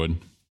Carrie Idol. Underwood.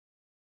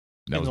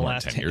 That in was the more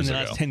last than 10 years in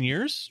the ago. last 10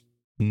 years?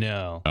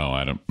 No. Oh,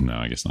 I don't. No,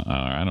 I guess not.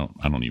 I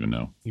don't even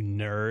know. You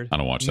nerd. I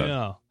don't watch that.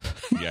 No.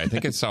 Yeah, I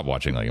think I stopped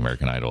watching like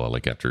American Idol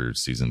like after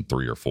season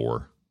 3 or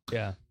 4.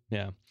 Yeah.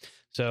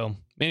 So,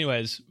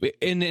 anyways,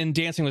 in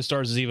Dancing with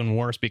Stars is even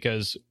worse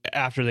because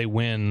after they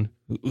win,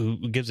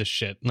 who gives a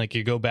shit? Like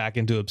you go back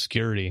into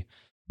obscurity.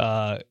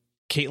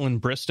 Caitlin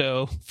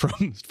Bristow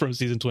from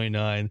season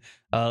 29.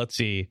 Let's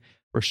see,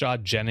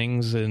 Rashad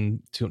Jennings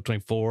in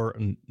 24,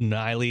 and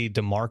Niley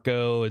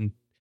DeMarco in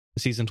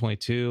season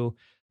 22.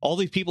 All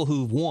these people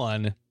who've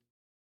won.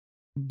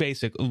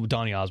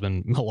 Donny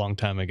Osmond a long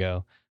time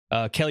ago.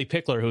 Kelly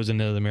Pickler, who was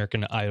another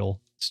American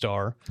Idol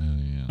star.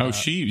 Oh,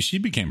 she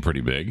became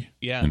pretty big.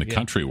 Yeah, in the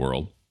country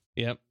world.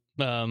 Yep.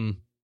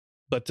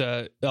 But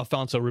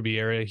Alfonso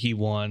Ribeira, he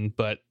won.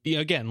 But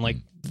again, like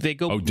they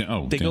go into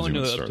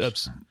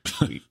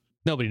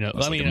nobody knows.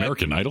 I mean,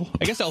 American Idol.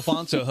 I guess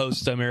Alfonso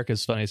hosts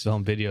America's Funniest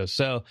Home Videos.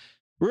 So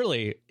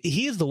really,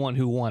 he's the one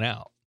who won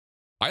out.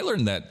 I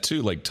learned that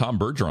too. Like Tom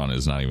Bergeron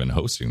is not even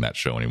hosting that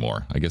show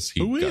anymore. I guess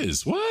Who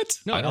is? What?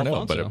 No, I don't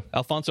know, but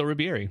Alfonso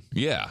Ribeira.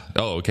 Yeah.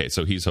 Oh, okay.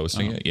 So he's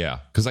hosting it. Yeah.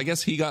 Because I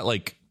guess he got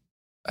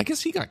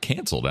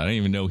canceled. I didn't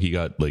even know he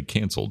got like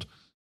canceled.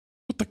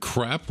 What the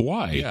crap?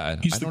 Why? Yeah,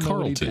 he's I the don't know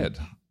what he Carlton. did.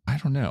 I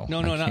don't know.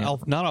 No,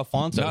 not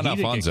Alfonso. Not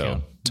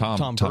Alfonso.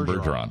 Tom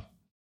Bergeron.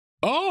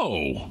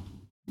 Oh,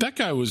 that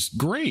guy was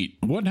great.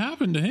 What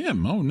happened to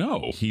him? Oh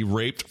no, he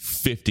raped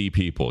 50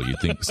 people. You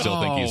think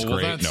think he's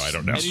great? Well, no, I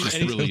don't know. That's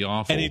really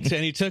awful. And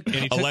he took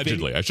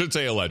allegedly. I should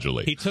say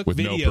allegedly. He took with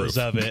videos no proof.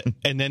 of it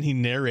and then he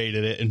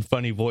narrated it in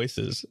funny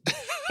voices.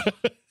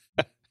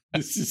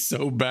 This is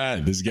so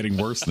bad. This is getting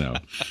worse now.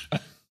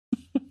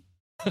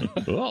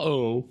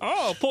 Uh-oh.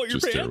 Oh, pull your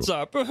Just pants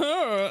up.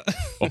 Oh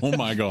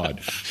my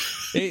God.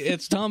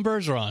 It's Tom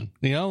Bergeron.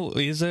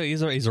 He's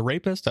a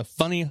rapist, a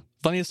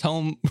funniest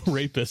home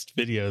rapist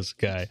videos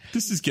guy.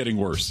 This is getting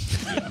worse.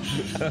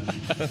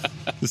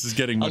 This is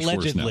getting much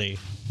Allegedly.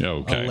 worse now.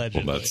 Okay.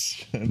 Allegedly. Well,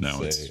 it's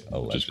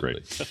just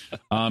great.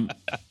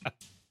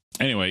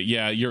 Anyway,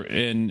 yeah,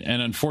 and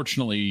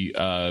unfortunately,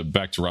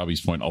 back to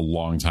Robbie's point a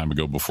long time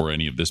ago before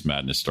any of this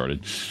madness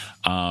started,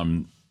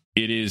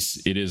 it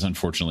is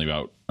unfortunately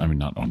about,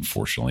 not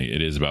unfortunately,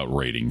 it is about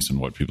ratings and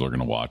what people are going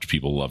to watch.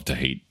 People love to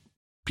hate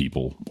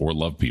people or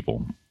love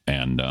people.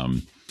 And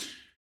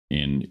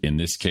in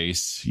this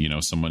case,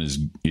 someone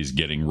is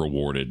getting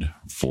rewarded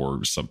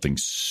for something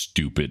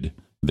stupid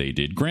they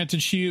did.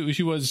 Granted,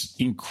 she was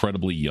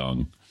incredibly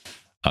young,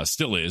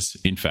 still is,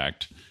 in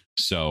fact.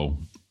 So,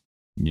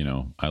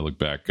 I look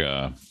back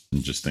and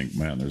just think,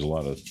 man, there's a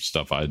lot of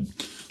stuff I'd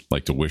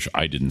like to wish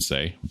I didn't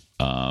say.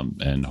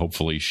 And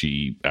hopefully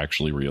she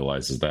actually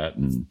realizes that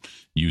and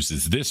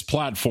uses this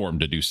platform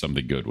to do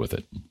something good with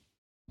it.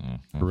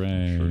 Hooray.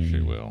 I'm sure she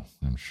will.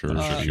 I'm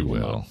sure she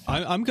will.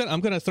 I'm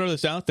gonna throw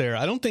this out there.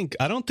 I don't think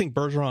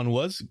Bergeron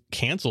was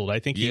canceled. I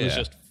think he was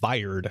just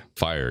fired.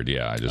 Fired.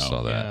 Yeah, I just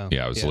saw that.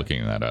 Yeah, I was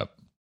looking that up.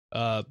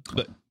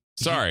 But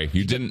sorry,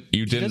 you didn't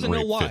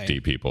rape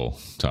 50 people,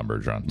 Tom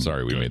Bergeron.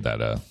 Sorry, we made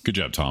that. Good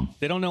job, Tom.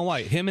 They don't know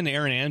why. Him and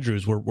Aaron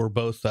Andrews were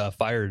both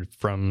fired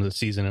from the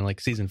season in like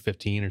season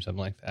 15 or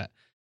something like that.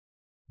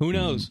 Who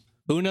knows?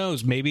 Who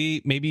knows?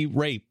 Maybe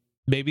rape.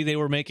 Maybe they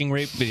were making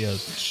rape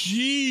videos.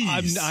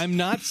 Jeez. I'm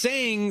not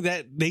saying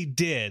that they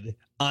did.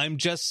 I'm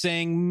just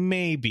saying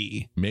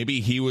maybe.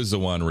 Maybe he was the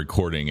one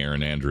recording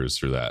Aaron Andrews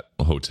through that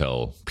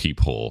hotel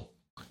peephole.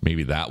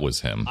 Maybe that was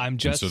him. I'm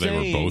just saying. So they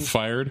were both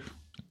fired?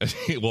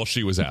 Well,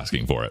 she was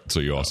asking for it, so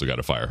you also got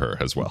to fire her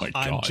as well.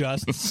 I'm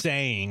just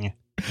saying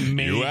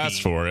maybe. You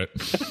asked for it.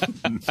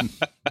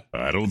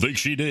 I don't think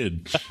she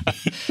did.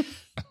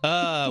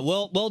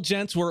 Well,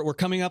 gents, we're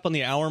coming up on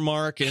the hour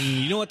mark, and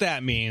you know what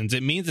that means.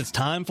 It means it's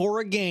time for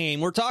a game.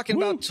 We're talking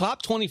about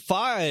top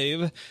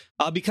 25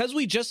 because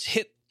we just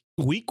hit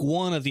week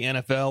 1 of the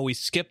NFL. We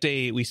skipped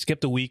a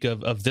week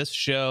of this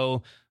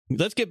show.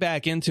 Let's get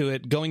back into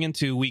it. Going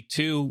into week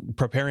 2,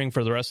 preparing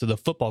for the rest of the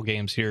football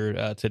games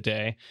here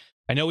today.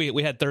 I know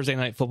we had Thursday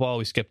night football.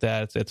 We skipped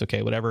that. It's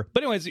okay, whatever.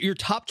 But anyways, your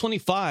top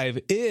 25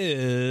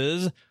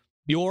 is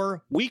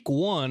your week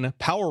 1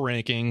 power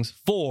rankings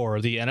for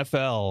the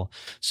NFL.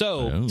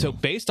 So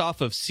based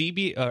off of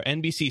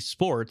NBC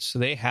Sports,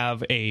 they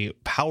have a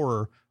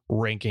power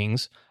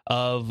rankings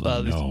of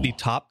the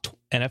top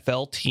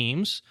NFL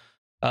teams.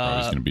 He's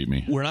going to beat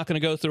me. We're not going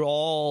to go through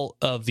all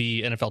of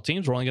the NFL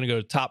teams. We're only going to go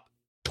to top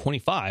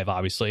 25,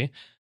 obviously.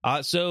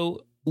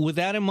 So with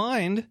that in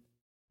mind,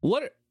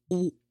 what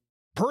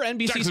per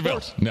NBC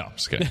Sports? No, I'm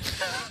just kidding.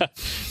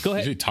 Go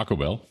ahead. Is it Taco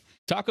Bell?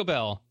 Taco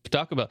Bell.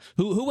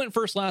 Who went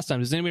first last time?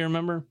 Does anybody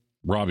remember?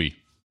 Robbie.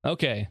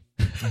 Okay.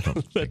 I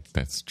don't think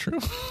that's true.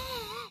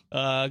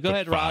 Go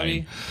ahead,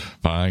 Robbie.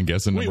 Fine.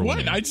 Guessing number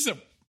what? one.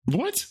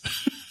 What?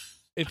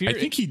 I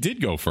think he did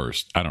go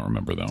first. I don't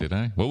remember, though. Did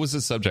I? What was the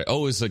subject?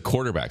 Oh, it was the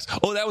quarterbacks.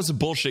 Oh, that was a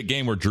bullshit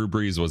game where Drew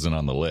Brees wasn't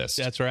on the list.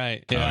 That's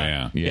right.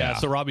 Yeah. Yeah,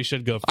 so Robbie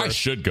should go first. I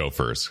should go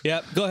first.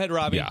 Yep. Go ahead,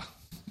 Robbie. Yeah.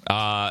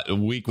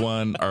 Week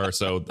 1 or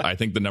so, I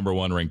think the number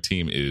 1 ranked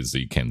team is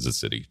the Kansas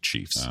City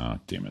Chiefs. Oh,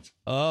 damn it.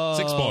 Oh.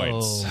 6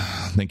 points.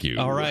 Thank you.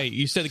 All right.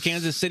 You said the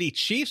Kansas City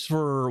Chiefs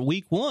for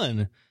week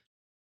 1.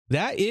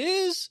 That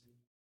is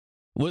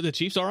what the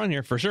Chiefs are on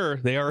here for sure.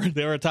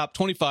 They're a top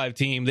 25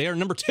 team. They are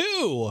number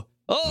 2.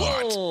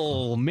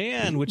 Oh,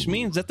 man, which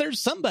means that there's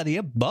somebody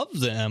above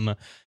them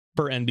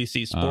for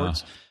NBC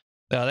Sports.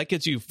 That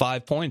gets you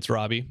 5 points,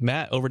 Robbie.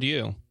 Matt, over to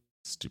you.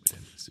 Stupid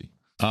NBC.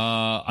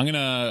 I'm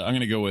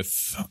gonna go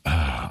with.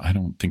 I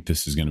don't think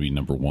this is gonna be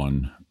number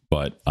 1,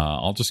 but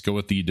I'll just go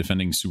with the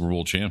defending Super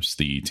Bowl champs,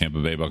 the Tampa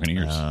Bay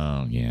Buccaneers.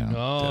 Oh yeah.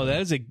 Oh,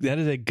 that is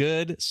a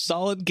good,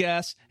 solid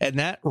guess, and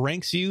that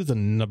ranks you the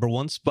number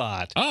 1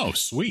 spot. Oh,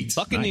 sweet,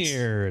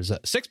 Buccaneers. Nice.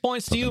 6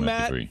 points to you,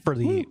 Matt, for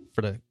the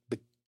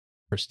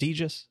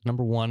prestigious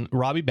number 1.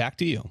 Robbie, back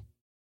to you.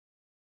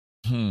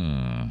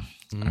 All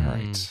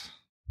right.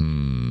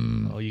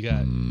 Oh, you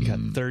got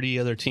 30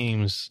 other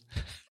teams.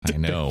 I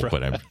know,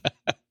 but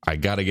I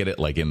got to get it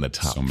like in the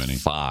top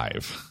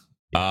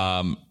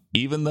 5.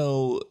 Even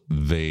though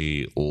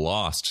they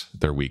lost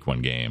their week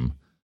 1 game,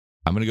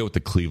 I'm going to go with the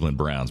Cleveland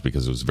Browns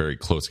because it was a very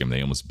close game.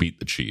 They almost beat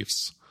the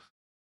Chiefs.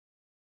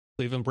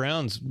 Cleveland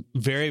Browns,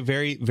 very,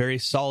 very, very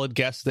solid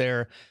guess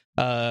there.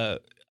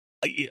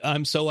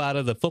 I'm so out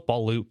of the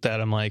football loop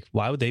that I'm like,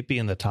 why would they be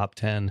in the top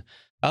 10?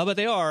 But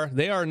they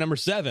are number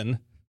 7.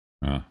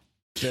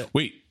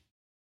 Wait,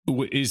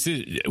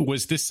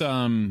 was this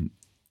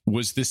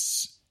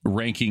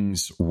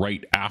rankings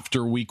right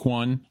after week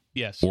 1?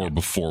 Yes. Or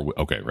before?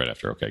 Okay, right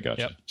after. Okay,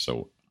 gotcha. Yep.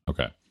 So,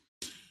 okay.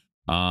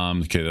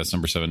 Okay, that's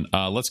number 7.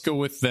 Let's go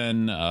with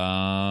then.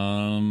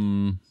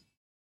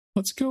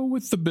 Let's go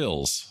with the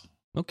Bills.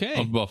 Okay.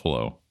 Of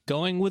Buffalo.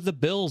 Going with the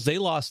Bills. They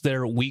lost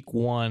their week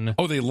 1.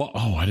 Oh, they lost.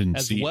 Oh, I didn't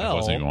see. Well. I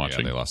wasn't even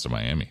watching. Yeah, they lost to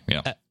Miami.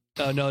 Yeah.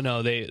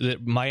 No.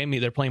 Miami.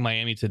 They're playing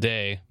Miami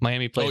today.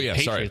 Miami played.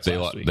 Patriots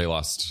last week. They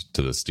lost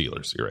to the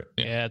Steelers. You're right.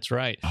 Yeah, that's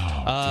right.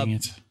 Oh, dang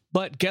it.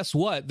 But guess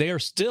what? They are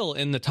still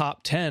in the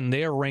top 10.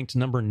 They are ranked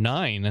number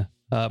 9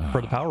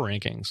 for the power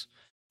rankings.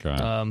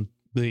 Okay.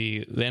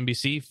 The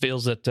NBC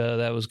feels that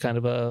that was kind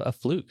of a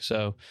fluke.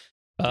 So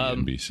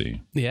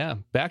NBC. Yeah.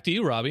 Back to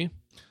you, Robbie.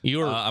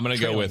 I'm going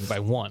to go with by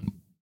 1.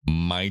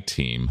 My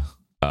team.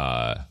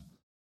 And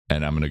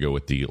I'm going to go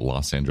with the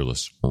Los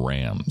Angeles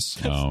Rams.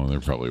 Oh,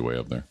 they're probably way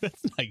up there.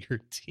 That's not your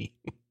team.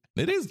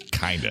 It is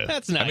kind of.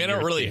 That's not. I mean, I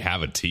don't really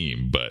have a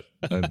team, but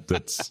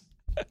that's.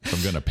 If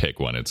I'm going to pick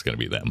one, it's going to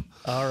be them.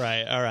 All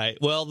right.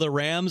 Well, the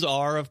Rams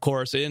are, of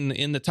course,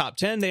 in the top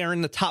 10. They are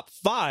in the top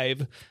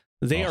 5.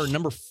 They are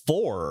number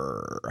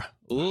 4.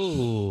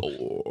 Ooh,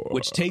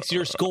 which takes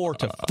your score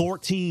to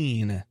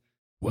 14.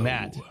 Whoa.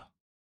 Matt,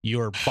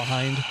 you're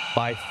behind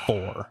by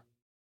 4.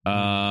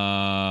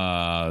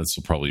 This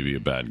will probably be a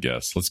bad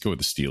guess. Let's go with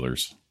the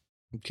Steelers.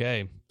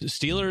 Okay. The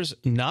Steelers,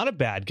 not a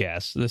bad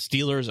guess. The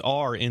Steelers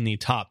are in the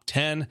top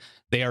 10.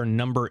 They are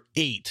number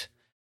 8.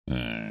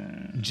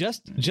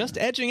 Just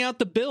edging out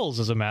the Bills,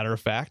 as a matter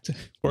of fact,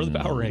 for the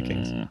power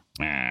rankings.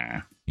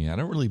 Yeah, I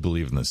don't really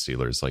believe in the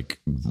Steelers. Like,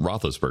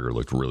 Roethlisberger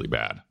looked really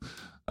bad.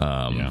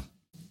 I'm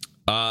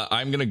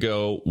going to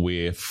go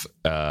with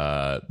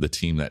the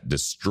team that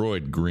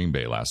destroyed Green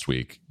Bay last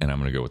week, and I'm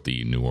going to go with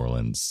the New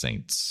Orleans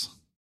Saints.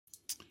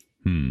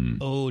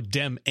 Oh,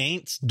 dem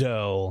ain'ts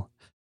dough.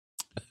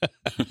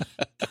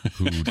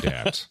 Who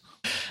dat?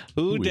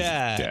 Who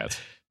dat?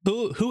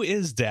 Who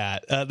is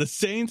that? The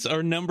Saints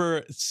are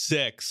number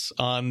 6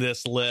 on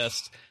this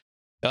list.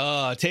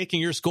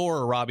 Taking your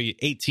score, Robbie,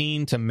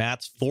 18 to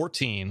Matt's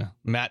 14.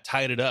 Matt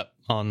tied it up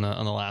on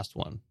the last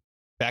one.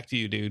 Back to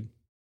you, dude.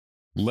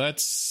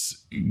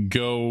 Let's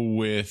go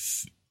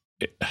with.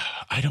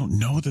 I don't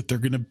know that they're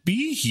going to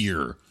be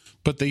here,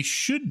 but they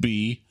should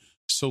be.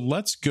 So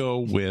let's go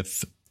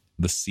with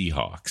the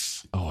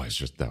Seahawks. Oh,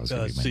 that was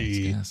going to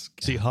be my next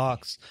guess.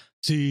 Seahawks.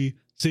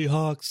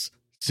 Seahawks.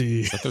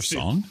 Is that their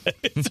song?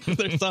 It's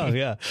their song,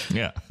 yeah.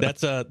 Yeah.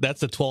 That's the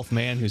 12th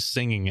man who's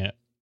singing it.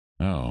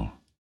 Oh,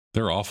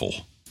 they're awful.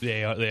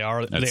 They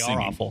are singing.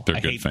 awful. They're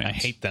good fans. I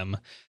hate them.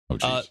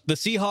 Oh, the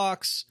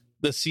Seahawks,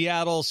 the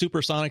Seattle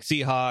Supersonic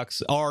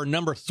Seahawks are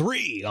number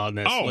 3 on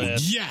this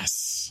list.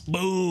 Yes.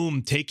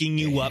 Boom, taking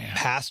you up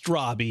past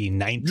Robbie,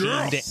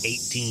 19 to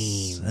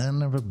 18.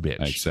 Son of a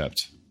bitch. I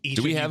accept.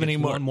 Do we have any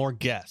more? One more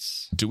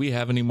guess. Do we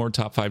have any more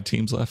top 5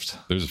 teams left?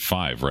 There's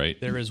 5, right?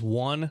 There is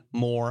one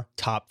more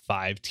top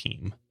 5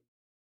 team.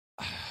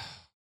 I'm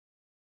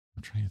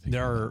trying to think.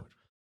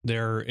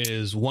 There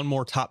is one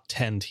more top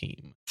 10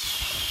 team.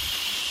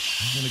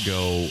 I'm gonna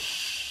go.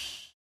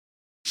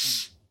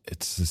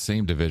 It's the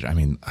same division. I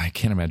mean, I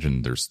can't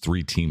imagine there's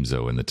 3 teams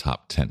though in the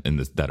top 10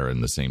 that are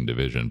in the same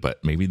division.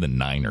 But maybe the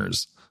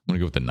Niners. I'm gonna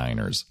go with the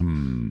Niners.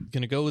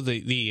 Gonna go with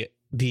the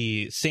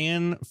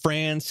San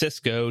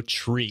Francisco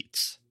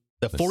Treats.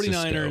 The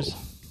 49ers. Cisco.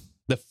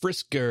 The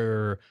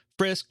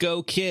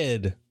Frisco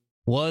Kid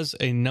was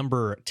a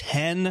number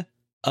 10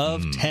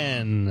 of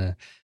 10.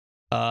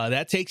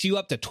 That takes you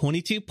up to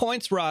 22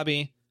 points,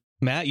 Robbie.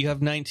 Matt, you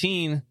have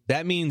 19.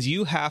 That means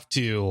you have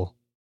to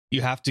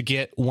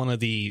get one of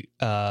the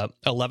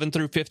 11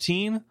 through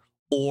 15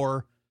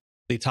 or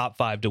the top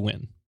 5 to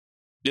win.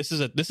 This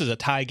is a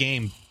tie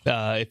game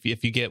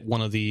if you get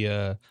one of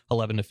the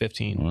 11 to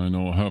 15. I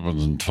know what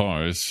happens in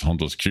ties. I'll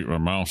just keep my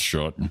mouth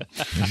shut.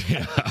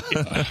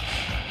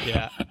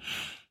 Yeah.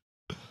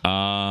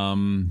 Oh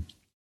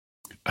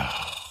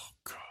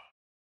God.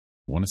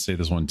 I want to say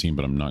this one team,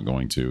 but I'm not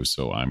going to.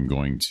 So I'm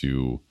going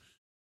to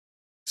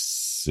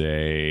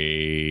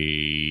say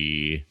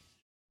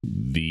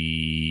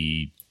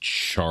the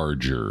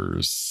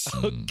Chargers.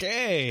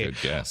 Okay.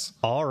 Good guess.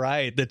 All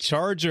right. The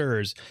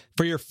Chargers.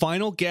 For your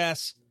final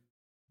guess,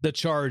 the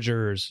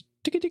Chargers.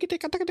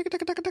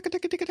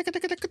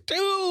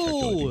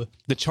 Ooh,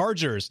 the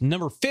Chargers,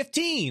 number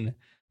 15,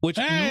 which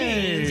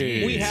means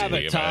we have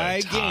a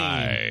tie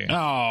game.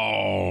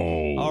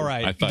 Oh. All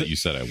right. I thought you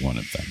said I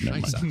wanted that. Never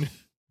mind.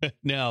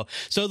 No.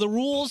 So the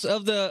rules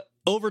of the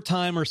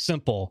overtime are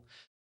simple.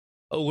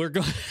 We're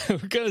going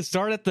to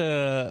start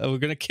we're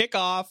going to kick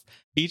off.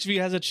 Each of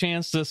you has a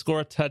chance to score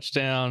a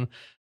touchdown.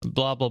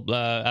 Blah, blah,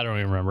 blah. I don't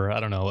even remember. I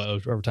don't know what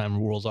overtime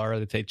rules are.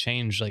 They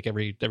change like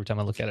every time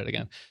I look at it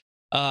again.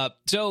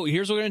 So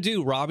here's what we're going to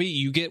do. Robbie,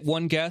 you get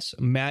one guess.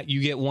 Matt,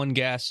 you get one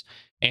guess.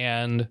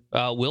 And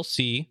we'll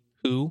see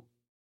who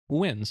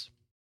wins.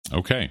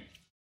 Okay.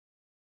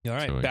 All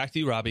right. Back to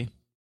you, Robbie.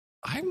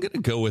 I'm going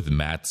to go with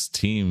Matt's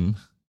team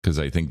because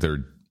I think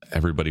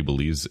everybody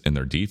believes in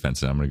their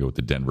defense, and I'm going to go with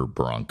the Denver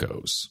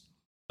Broncos.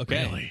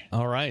 Okay. Really?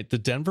 All right. The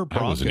Denver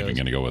Broncos. I wasn't even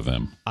going to go with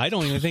them. I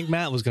don't even think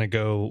Matt was going to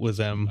go with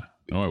them.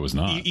 No, I was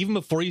not. Even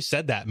before you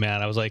said that,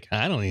 Matt, I was like,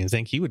 I don't even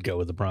think he would go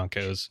with the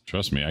Broncos.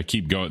 Trust me, I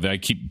keep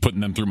putting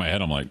them through my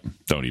head. I'm like,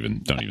 don't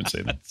even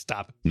say that.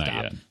 Stop.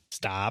 Yet.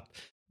 Stop.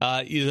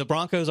 The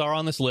Broncos are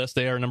on this list.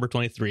 They are number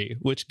 23,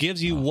 which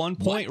gives you 1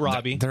 point,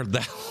 Robbie. They're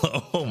that.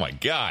 Oh my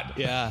God.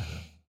 Yeah.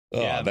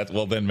 Yeah.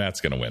 Well, then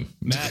Matt's going to win.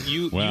 Matt,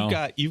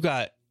 you've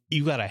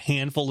got a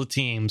handful of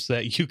teams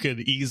that you could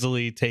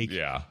easily take.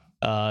 Yeah.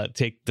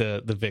 Take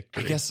the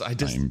victory. I guess I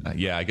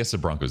guess the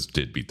Broncos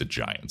did beat the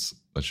Giants.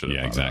 I should have.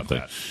 Yeah,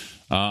 exactly.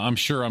 I'm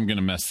sure I'm going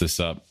to mess this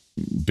up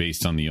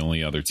based on the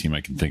only other team I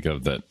can think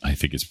of that I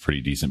think is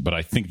pretty decent, but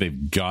I think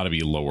they've got to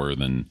be lower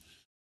than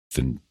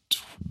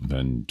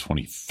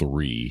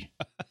 23.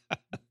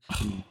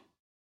 I'm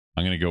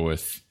going to go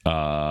with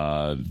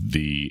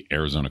the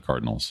Arizona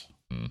Cardinals.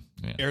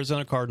 Yeah.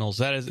 Arizona Cardinals.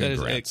 That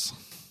is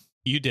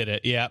you did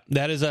it. Yeah.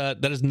 That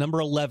is number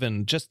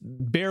 11, just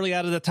barely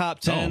out of the top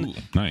 10. Oh,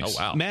 nice. Oh,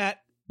 wow.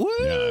 Matt, woo!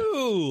 Yeah.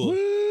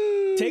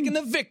 Woo! Taking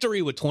the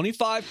victory with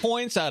 25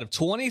 points out of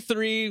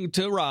 23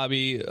 to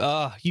Robbie.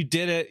 You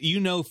did it. You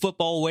know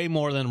football way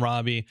more than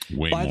Robbie.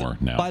 Way more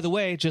now. By the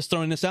way, just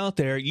throwing this out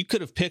there, you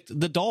could have picked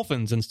the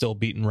Dolphins and still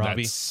beaten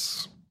Robbie.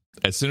 As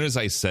soon as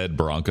I said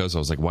Broncos, I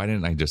was like, why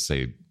didn't I just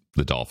say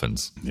the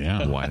Dolphins?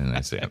 Yeah. Why didn't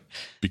I say it?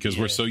 Because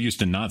we're so used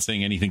to not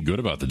saying anything good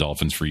about the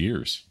Dolphins for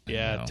years.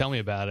 Yeah, tell me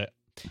about it.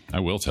 I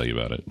will tell you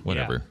about it.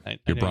 Whatever. Yeah,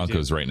 Your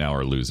Broncos right now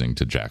are losing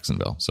to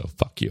Jacksonville, so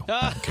fuck you.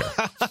 I don't care.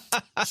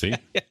 See?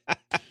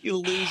 You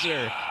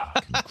loser.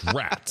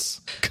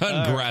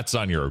 Congrats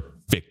on your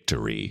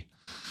victory.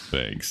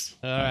 Thanks.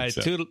 All right.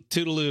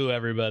 Toodaloo,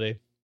 everybody.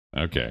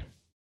 Okay.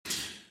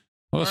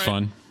 Well, that's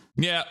fun.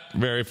 Yeah,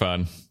 very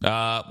fun.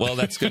 Well,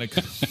 that's going to...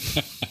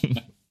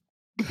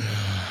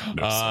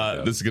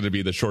 this is going to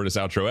be the shortest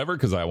outro ever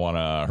because I want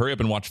to hurry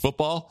up and watch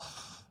football.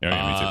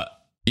 Yeah, me too.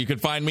 You can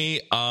find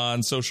me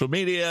on social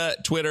media,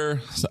 Twitter,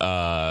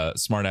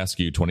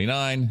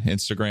 SmartAskYou29,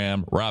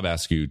 Instagram,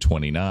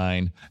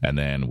 RobAskYou29, and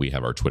then we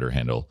have our Twitter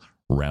handle,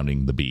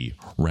 Rounding the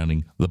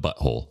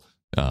Butthole.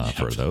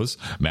 For those.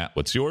 Matt,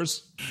 what's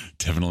yours?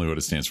 Definitely what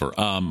it stands for.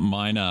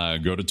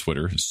 Mine, go to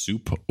Twitter,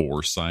 Soup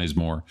or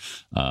Sizemore,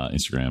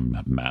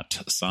 Instagram,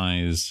 Matt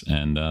Size,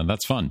 and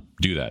that's fun.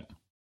 Do that.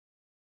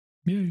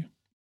 Yay.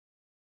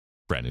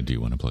 Brandon, do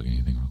you want to plug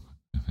anything real quick?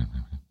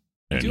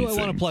 Do I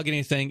want to plug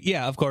anything?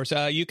 Yeah, of course.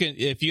 You can,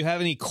 if you have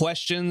any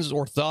questions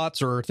or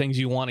thoughts or things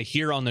you want to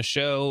hear on the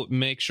show,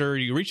 make sure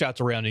you reach out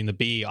to Rounding the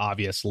B,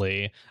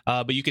 obviously.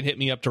 But you can hit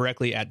me up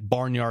directly at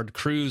Barnyard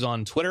Cruise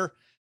on Twitter.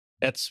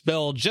 That's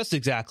spelled just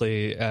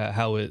exactly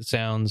how it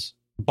sounds.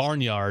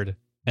 Barnyard,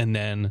 and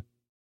then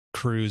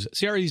Cruz.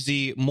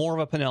 CREZ, more of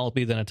a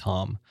Penelope than a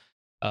Tom.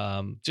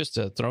 Just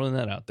throwing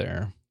that out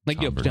there. Like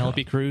you have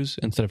Penelope Cruz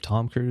instead of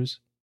Tom Cruise.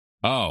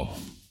 Oh,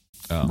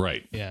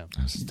 right. Yeah.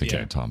 I was thinking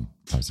of Tom.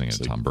 I was thinking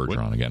of Tom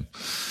Bergeron again.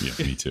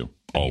 Yeah, me too.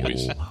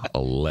 Always.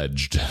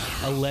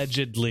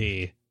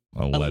 Allegedly.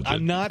 Alleged.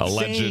 I'm not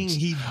saying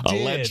he did.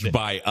 Alleged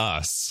by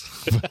us.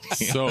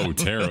 So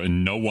terrible.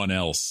 And no one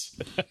else.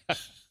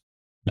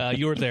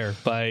 You were there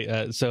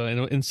so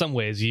in some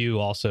ways you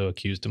also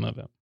accused him of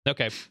it.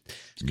 Okay.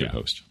 Good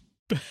host.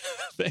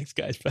 Thanks,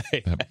 guys.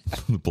 Bye.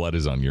 The blood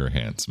is on your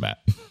hands, Matt.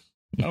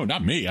 No,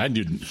 not me. I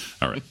didn't.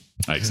 All right.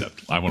 I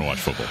accept. I want to watch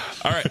football.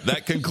 All right.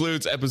 That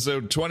concludes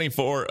episode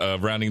 24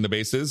 of Rounding the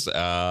Bases.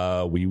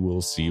 We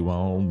will see you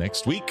all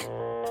next week.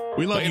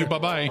 We love you.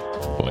 Bye-bye.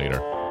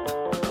 Later.